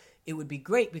Aikido, it would be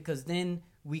great because then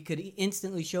we could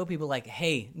instantly show people like,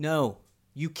 hey, no,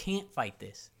 you can't fight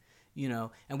this. You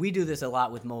know, and we do this a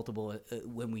lot with multiple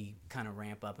when we kind of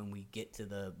ramp up and we get to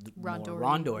the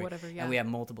rondori, whatever, and we have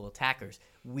multiple attackers.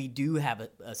 We do have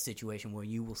a situation where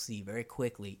you will see very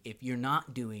quickly if you're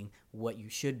not doing what you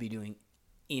should be doing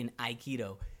in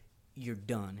Aikido, you're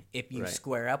done. If you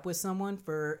square up with someone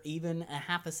for even a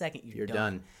half a second, you're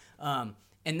done. And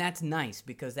that's nice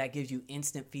because that gives you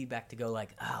instant feedback to go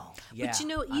like, oh, yeah. But you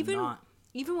know,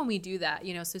 even when we do that,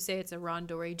 you know, so say it's a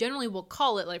rondori, generally we'll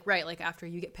call it like after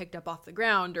you get picked up off the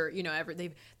ground or, you know,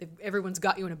 everyone's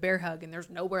got you in a bear hug and there's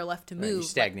nowhere left to move. You're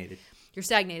stagnated. You're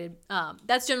stagnated.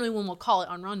 That's generally when we'll call it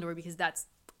on rondori because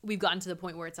we've gotten to the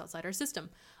point where it's outside our system.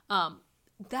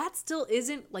 That still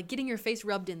isn't, like, getting your face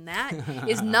rubbed in that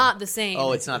is not the same.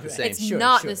 Oh, it's not the same. It's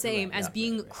not the same as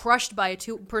being crushed by a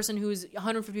person who's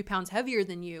 150 pounds heavier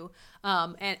than you,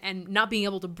 and not being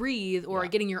able to breathe or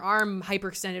getting your arm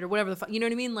hyperextended or whatever the fuck. You know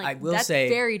what I mean? Like, I will that's say,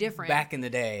 very different. Back in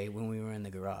the day when we were in the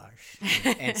garage,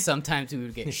 and sometimes we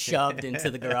would get shoved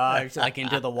into the garage, like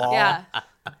into the wall. Yeah.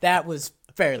 That was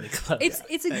fairly close.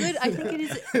 It's a good, I think it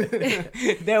is.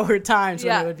 There were times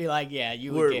when it would be like, yeah,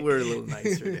 we're a little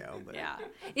nicer now. But. Yeah.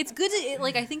 It's good to,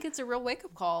 like, I think it's a real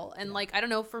wake-up call. And, like, I don't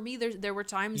know, for me, there were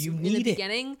times in the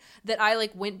beginning that I,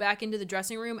 like, went back into the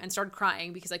dressing room and started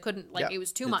crying because I couldn't, like, it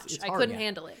was too much. I couldn't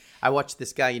handle it. I watched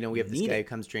this guy, we have this guy who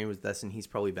comes train with us, and he's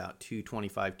probably about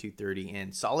 225, 230,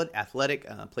 and solid, athletic,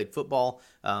 played football,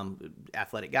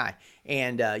 athletic guy.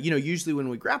 And, usually when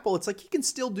we grapple, it's like he can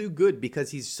still do good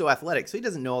because he's so athletic. So he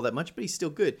doesn't know all that much, but he's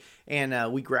still good.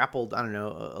 And we grappled, I don't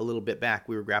know, a little bit back.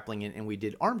 We were grappling, and we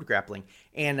did armed grappling.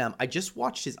 And I just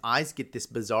watched his eyes get this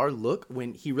bizarre look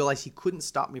when he realized he couldn't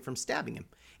stop me from stabbing him.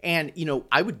 And,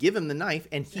 I would give him the knife,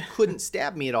 and he couldn't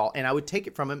stab me at all. And I would take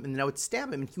it from him, and then I would stab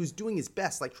him, and he was doing his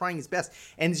best, like trying his best.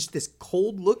 And just this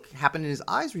cold look happened in his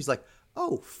eyes where he's like,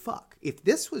 oh, fuck. If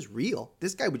this was real,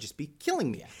 this guy would just be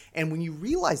killing me. Yeah. And when you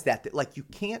realize that, like, you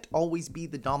can't always be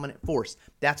the dominant force,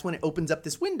 that's when it opens up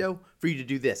this window for you to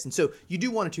do this. And so you do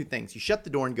one of two things. You shut the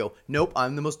door and go, nope,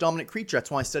 I'm the most dominant creature.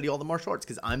 That's why I study all the martial arts,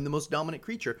 because I'm the most dominant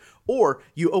creature. Or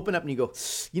you open up and you go,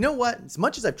 you know what? As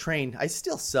much as I've trained, I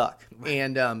still suck. Right.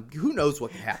 And who knows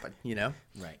what could happen,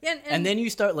 Right. And then you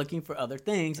start looking for other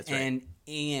things. That's right.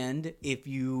 And if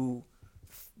you,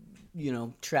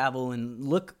 travel and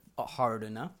look hard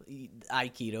enough,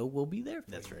 Aikido will be there for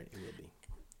That's you. right, it will be.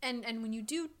 And when you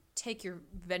do take your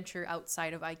venture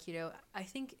outside of Aikido, I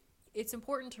think it's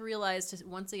important to realize to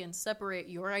once again separate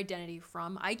your identity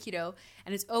from Aikido,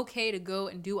 and it's okay to go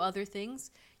and do other things.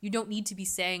 You don't need to be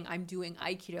saying I'm doing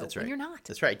Aikido when you're not.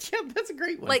 That's right. Yeah, that's a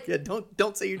great one.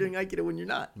 Don't say you're doing Aikido when you're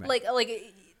not. Right.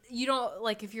 Like you don't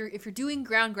like if you're doing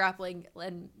ground grappling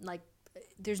and like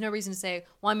there's no reason to say,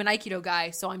 well, I'm an Aikido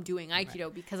guy, so I'm doing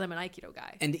Aikido because I'm an Aikido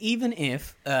guy. And even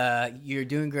if you're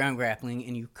doing ground grappling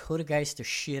and you kodageist the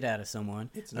shit out of someone,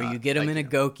 or you get them in a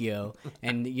Gokyo,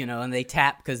 and and they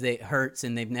tap because it hurts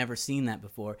and they've never seen that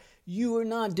before, you are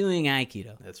not doing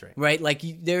Aikido. That's right. Right? Like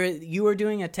you are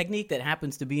doing a technique that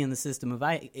happens to be in the system of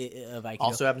Aikido.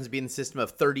 Also happens to be in the system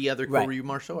of 30 other Koryu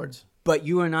martial arts. But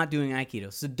you are not doing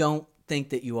Aikido, so don't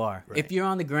think that you are. Right. If you're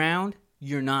on the ground,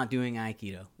 you're not doing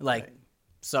Aikido. Like. Right.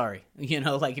 Sorry,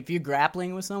 like if you're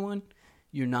grappling with someone,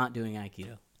 you're not doing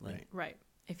Aikido. Like, right.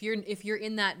 If you're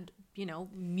in that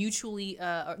mutually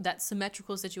that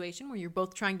symmetrical situation where you're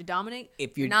both trying to dominate,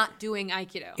 if you're not doing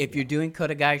Aikido. If you're doing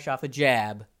kodageist off a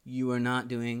jab, you are not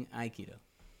doing Aikido.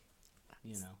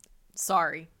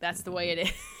 Sorry, that's the way it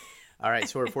is. All right,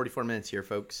 so we're 44 minutes here,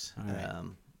 folks. Right.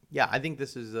 Yeah, I think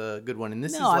this is a good one, and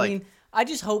this is I mean, I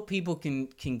just hope people can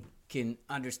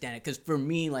understand it, because for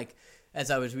me, like. As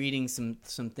I was reading some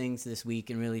things this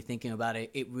week and really thinking about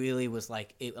it, it really was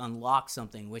like it unlocked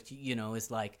something, which is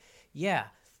like, yeah,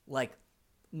 like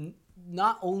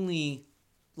not only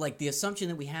like the assumption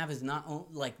that we have is not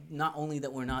only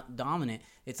that we're not dominant,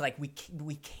 it's like we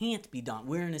can't be dominant.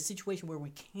 We're in a situation where we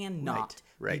cannot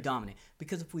be dominant,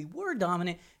 because if we were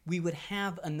dominant, we would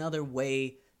have another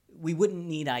way. We wouldn't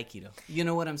need Aikido. You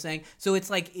know what I'm saying? So it's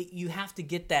like you have to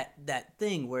get that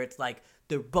thing where it's like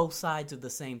they're both sides of the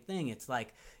same thing. It's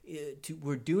like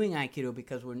we're doing Aikido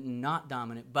because we're not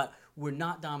dominant, but we're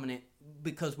not dominant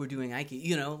because we're doing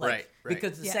Aikido. Right.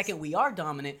 Because the second we are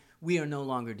dominant, we are no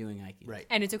longer doing Aikido. Right.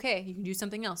 And it's okay. You can do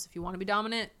something else. If you want to be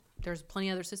dominant, there's plenty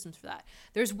of other systems for that.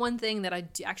 There's one thing that I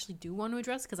actually do want to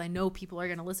address, because I know people are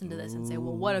going to listen to this and say,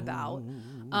 well, what about...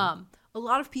 a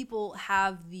lot of people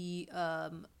have the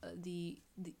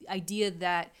idea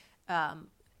that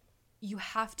you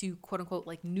have to, quote unquote,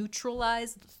 like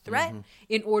neutralize the threat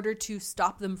in order to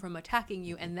stop them from attacking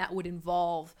you, and that would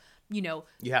involve, you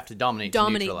have to dominate.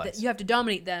 You have to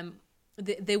dominate them.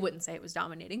 They wouldn't say it was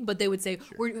dominating, but they would say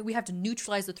we have to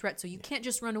neutralize the threat. So you can't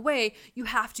just run away. You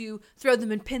have to throw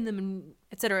them and pin them, and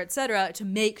et cetera, to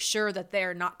make sure that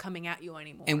they're not coming at you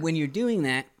anymore. And when you're doing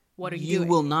that, what are you doing?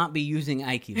 Will not be using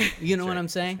Aikido. You know what I'm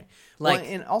saying? Like,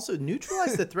 and also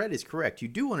neutralize the threat is correct. You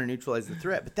do want to neutralize the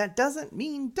threat, but that doesn't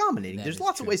mean dominating. There's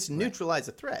lots of ways to neutralize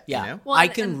a threat. Yeah, well, I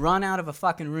can run out of a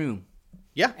fucking room.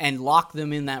 Yeah, and lock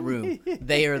them in that room.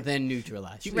 They are then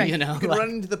neutralized. You can run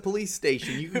into the police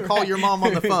station. You can call your mom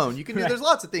on the phone. You can do. There's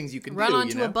lots of things you can run do.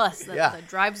 Onto a bus that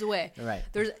drives away. Right.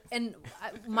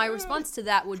 My response to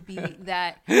that would be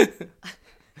that.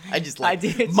 I just like,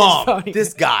 Mom,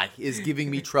 this guy is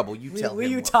giving me trouble. You tell him. Will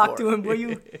you talk to him? Will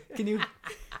you? Can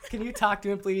you talk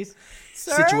to him, please?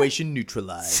 Sir? Situation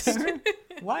neutralized. Sir?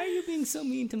 Why are you being so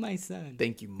mean to my son?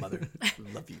 Thank you, mother. I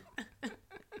love you.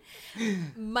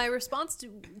 My response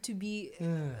to be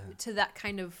to that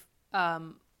kind of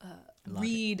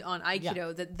read on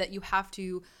Aikido that you have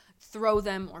to throw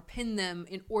them or pin them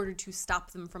in order to stop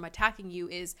them from attacking you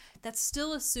is that's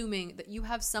still assuming that you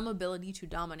have some ability to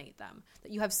dominate them,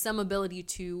 that you have some ability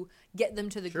to get them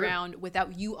to the ground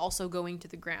without you also going to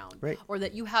the ground, or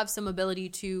that you have some ability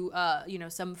to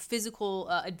some physical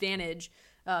advantage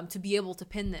to be able to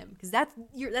pin them, because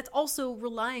that's also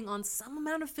relying on some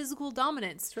amount of physical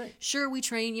dominance. Sure, we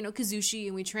train Kazushi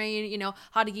and we train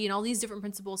Hadagi and all these different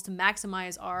principles to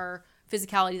maximize our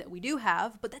physicality that we do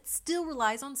have, but that still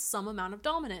relies on some amount of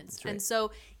dominance. And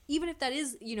so even if that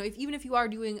is even if you are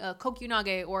doing a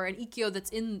Kokyunage or an Ikkyo that's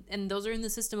in, and those are in the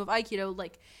system of Aikido,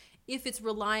 like if it's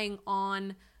relying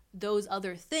on those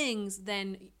other things,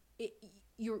 then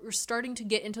you're starting to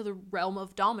get into the realm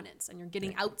of dominance, and you're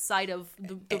getting outside of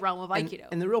the realm of Aikido.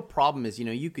 And the real problem is,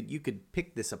 you could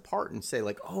pick this apart and say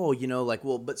like,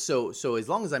 but so as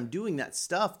long as I'm doing that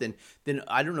stuff, then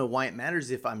I don't know why it matters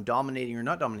if I'm dominating or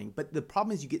not dominating. But the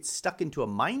problem is you get stuck into a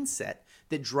mindset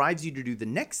that drives you to do the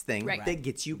next thing that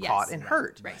gets you caught and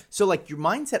hurt. So like your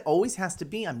mindset always has to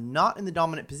be, I'm not in the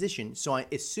dominant position. So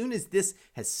as soon as this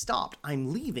has stopped,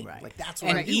 I'm leaving. Like that's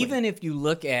what I'm doing. Even if you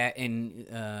look at, and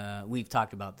we've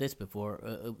talked about this before,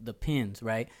 the pins,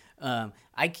 right?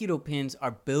 Aikido pins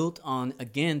are built on,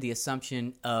 again, the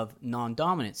assumption of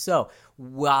non-dominance. So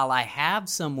while I have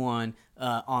someone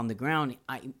on the ground,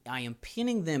 I am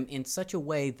pinning them in such a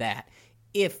way that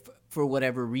if for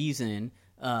whatever reason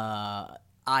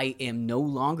I am no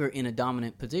longer in a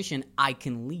dominant position, I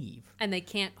can leave. And they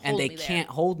can't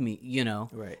hold me,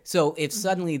 Right. So if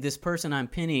suddenly this person I'm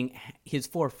pinning, his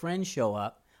 4 friends show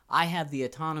up, I have the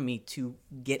autonomy to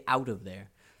get out of there,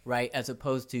 right? As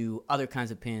opposed to other kinds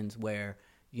of pins where,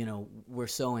 we're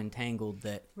so entangled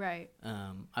that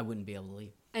I wouldn't be able to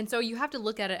leave. And so you have to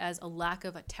look at it as a lack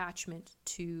of attachment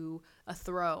to a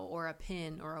throw or a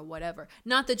pin or a whatever.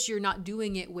 Not that you're not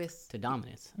doing it with... To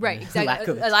dominance. Right,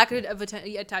 exactly. A lack of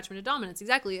attachment to dominance,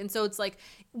 exactly. And so it's like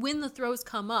when the throws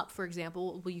come up, for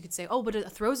example, well, you could say, oh, but a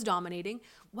throw's dominating.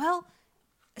 Well,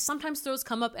 sometimes throws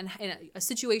come up in a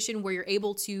situation where you're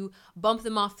able to bump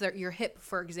them off your hip,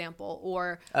 for example,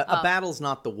 or... A battle's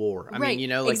not the war. I right, mean,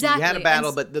 like exactly. you had a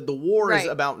battle, but the war is right.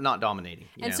 about not dominating.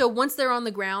 And so once they're on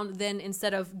the ground, then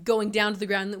instead of going down to the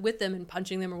ground with them and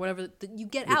punching them or whatever, you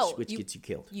get out. Which gets you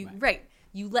killed. Right.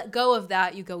 You let go of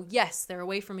that. You go, yes, they're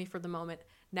away from me for the moment.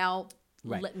 Now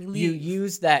let me leave. You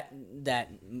use that,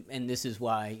 and this is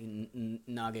why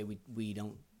Nage, we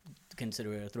don't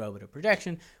consider it a throw but a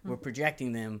projection. We're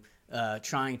projecting them,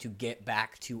 trying to get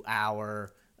back to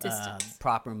our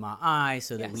proper ma'ai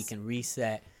so that we can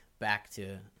reset back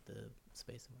to the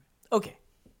space. Okay.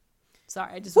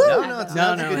 Sorry, I just No, wanted to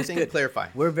add that. it's a good thing to clarify.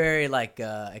 We're very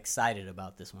excited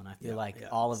about this one. I feel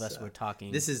all of us were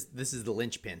talking. This is the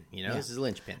linchpin. This is a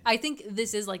linchpin. I think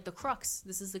this is like the crux.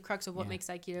 This is the crux of what makes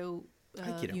Aikido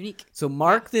unique. So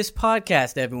mark this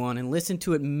podcast, everyone, and listen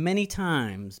to it many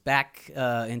times back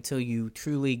until you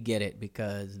truly get it,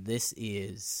 because this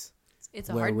is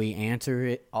where we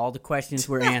answer all the questions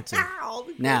were answered.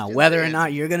 Now, whether or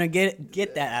not you're gonna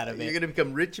get that out of it, you're gonna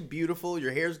become rich and beautiful.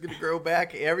 Your hair's gonna grow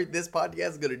back. This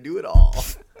podcast is gonna do it all.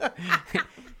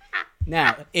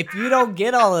 Now, if you don't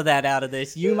get all of that out of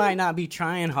this, you might not be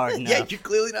trying hard enough. Yeah, you're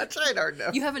clearly not trying hard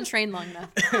enough. You haven't trained long enough.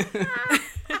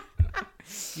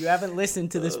 You haven't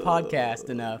listened to this podcast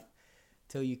enough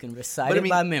till you can recite it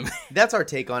by memory. That's our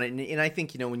take on it. And I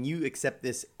think, when you accept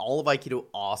this, all of Aikido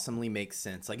awesomely makes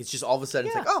sense. Like, it's just all of a sudden,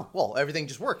 it's like, oh, well, everything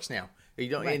just works now. You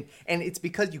don't, and it's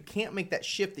because you can't make that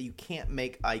shift that you can't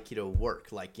make Aikido work.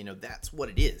 Like, that's what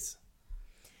it is.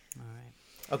 All right.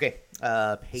 Okay.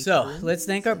 So let's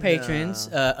thank our patrons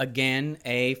again,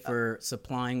 for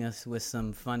supplying us with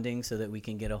some funding so that we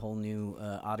can get a whole new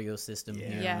audio system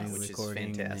here and which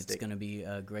recording. is And fantastic. it's going to be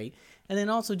great. And then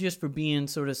also just for being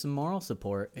sort of some moral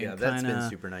support. Yeah, and that's been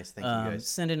super nice. Thank you guys.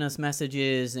 Sending us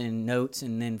messages and notes,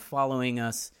 and then following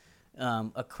us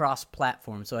across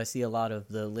platforms. So I see a lot of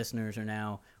the listeners are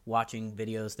now watching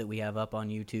videos that we have up on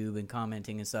YouTube and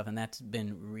commenting and stuff, and that's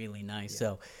been really nice.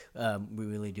 So we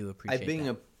really do appreciate I've been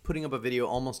that. putting up a video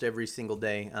almost every single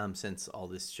day since all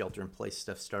this shelter-in-place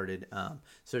stuff started. So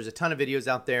there's a ton of videos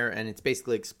out there, and it's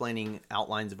basically explaining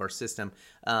outlines of our system.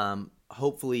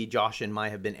 Hopefully, Josh and Mai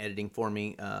have been editing for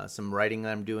me some writing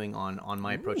that I'm doing on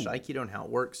my approach to Aikido and how it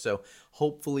works. So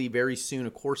hopefully very soon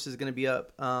a course is going to be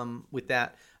up with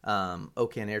that.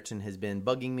 Okan Ayrton has been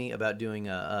bugging me about doing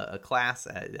a class.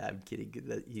 I'm kidding.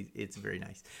 It's very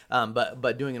nice.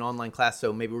 But doing an online class.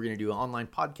 So maybe we're going to do an online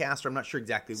podcast, or I'm not sure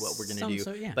exactly what we're going to do.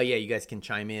 Sort, yeah. But yeah, you guys can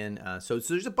chime in. So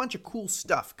there's a bunch of cool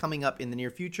stuff coming up in the near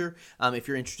future. If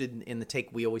you're interested in the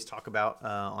take we always talk about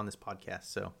on this podcast.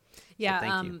 So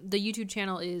thank you. The YouTube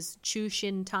channel is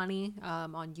Chushin Tani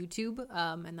on YouTube,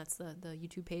 and that's the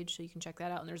YouTube page, so you can check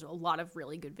that out. And there's a lot of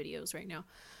really good videos right now.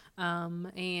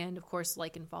 And of course,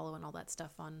 like and follow and all that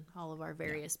stuff on all of our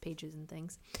various pages and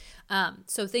things.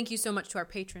 So thank you so much to our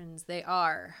patrons. They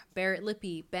are Barrett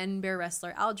Lippy, Ben Bear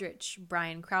Wrestler Aldrich,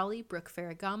 Brian Crowley, Brooke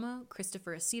Ferragamo,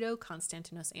 Christopher Aceto,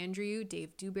 Konstantinos Andrew,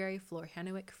 Dave Dewberry, Flor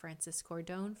Hennewick, Francis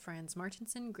Cordone, Franz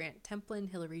Martinson, Grant Templin,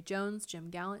 Hillary Jones, Jim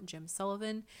Gallant, Jim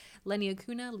Sullivan, Lenny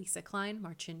Acuna, Lisa Klein,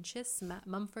 Marcin Chiss, Matt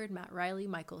Mumford, Matt Riley,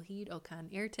 Michael Heed,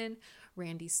 Okan Ayrton,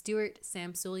 Randy Stewart,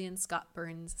 Sam Sulian, Scott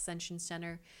Burns, Ascension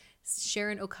Center,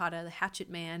 Sharon Okada, the Hatchet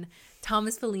Man,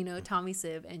 Thomas Felino, Tommy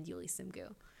Siv, and Yuli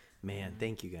Simgu. Man,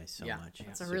 thank you guys so much.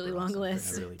 It's a really long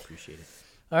list. I really appreciate it.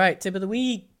 All right, tip of the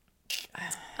week.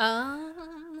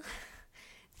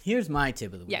 Here's my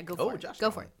tip of the week. Yeah, go for it. Josh, Go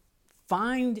for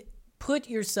it. Put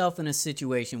yourself in a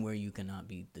situation where you cannot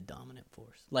be the dominant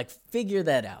force. Like, figure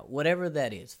that out, whatever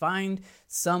that is. Find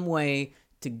some way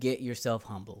to get yourself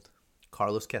humbled.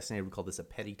 Carlos Castaneda would call this a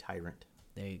petty tyrant.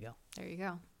 There you go. There you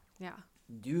go. Yeah.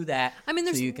 Do that. I mean,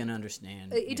 so you can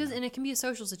understand. It does, and it can be a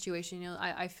social situation.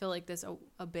 I feel like this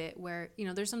a bit where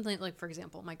there's something like, for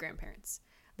example, my grandparents.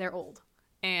 They're old,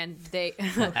 and they.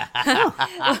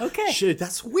 Okay. Shit,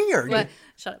 that's weird. But,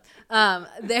 shut up.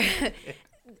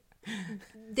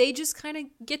 They just kind of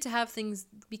get to have things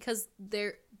because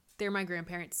they're my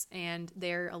grandparents, and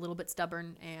they're a little bit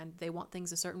stubborn, and they want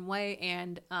things a certain way,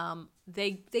 and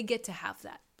they get to have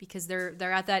that because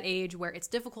they're at that age where it's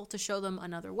difficult to show them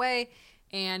another way,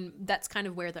 and that's kind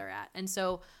of where they're at. And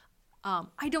so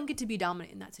I don't get to be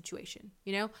dominant in that situation.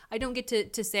 I don't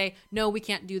get to say, no, we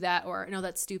can't do that, or no,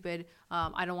 that's stupid.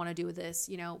 I don't want to do this.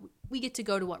 we get to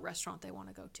go to what restaurant they want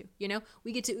to go to. You know,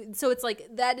 we get to, so it's like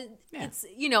that. It's,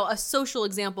 you know, a social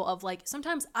example of like,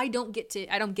 sometimes I don't get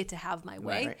to have my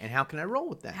way. Right. And how can I roll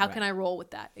with that? How can I roll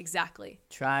with that? Exactly.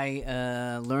 Try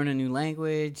learn a new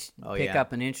language, pick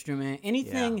up an instrument,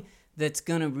 anything that's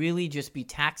gonna really just be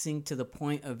taxing to the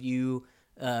point of you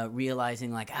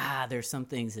realizing like, there's some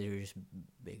things that are just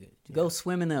big. Go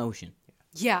swim in the ocean.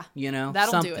 Yeah. You know,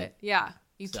 that'll something. do it. Yeah.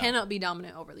 You cannot be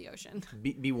dominant over the ocean.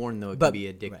 Be warned, though, it can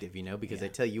be addictive, you know, because I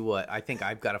tell you what, I think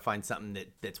I've got to find something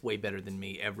that's way better than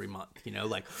me every month, you know,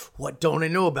 like, what don't I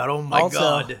know about? Oh, my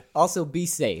God. Also, be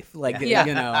safe. Like, you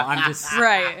know, I'm just...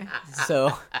 Right.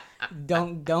 So,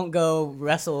 don't go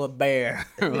wrestle a bear.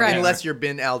 Right. Unless you're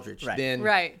Ben Aldrich. Right.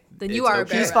 Then you are a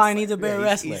bear He's fine. wrestler. He's a bear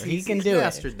wrestler. He can do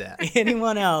mastered it. that.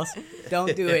 Anyone else,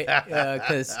 don't do it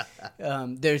because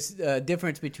there's a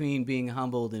difference between being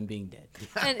humbled and being dead.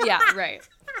 And, yeah, right.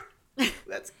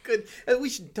 That's good. We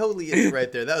should totally end it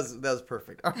right there. That was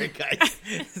perfect. All right, guys.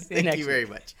 Thank you very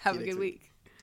much. Have a good week.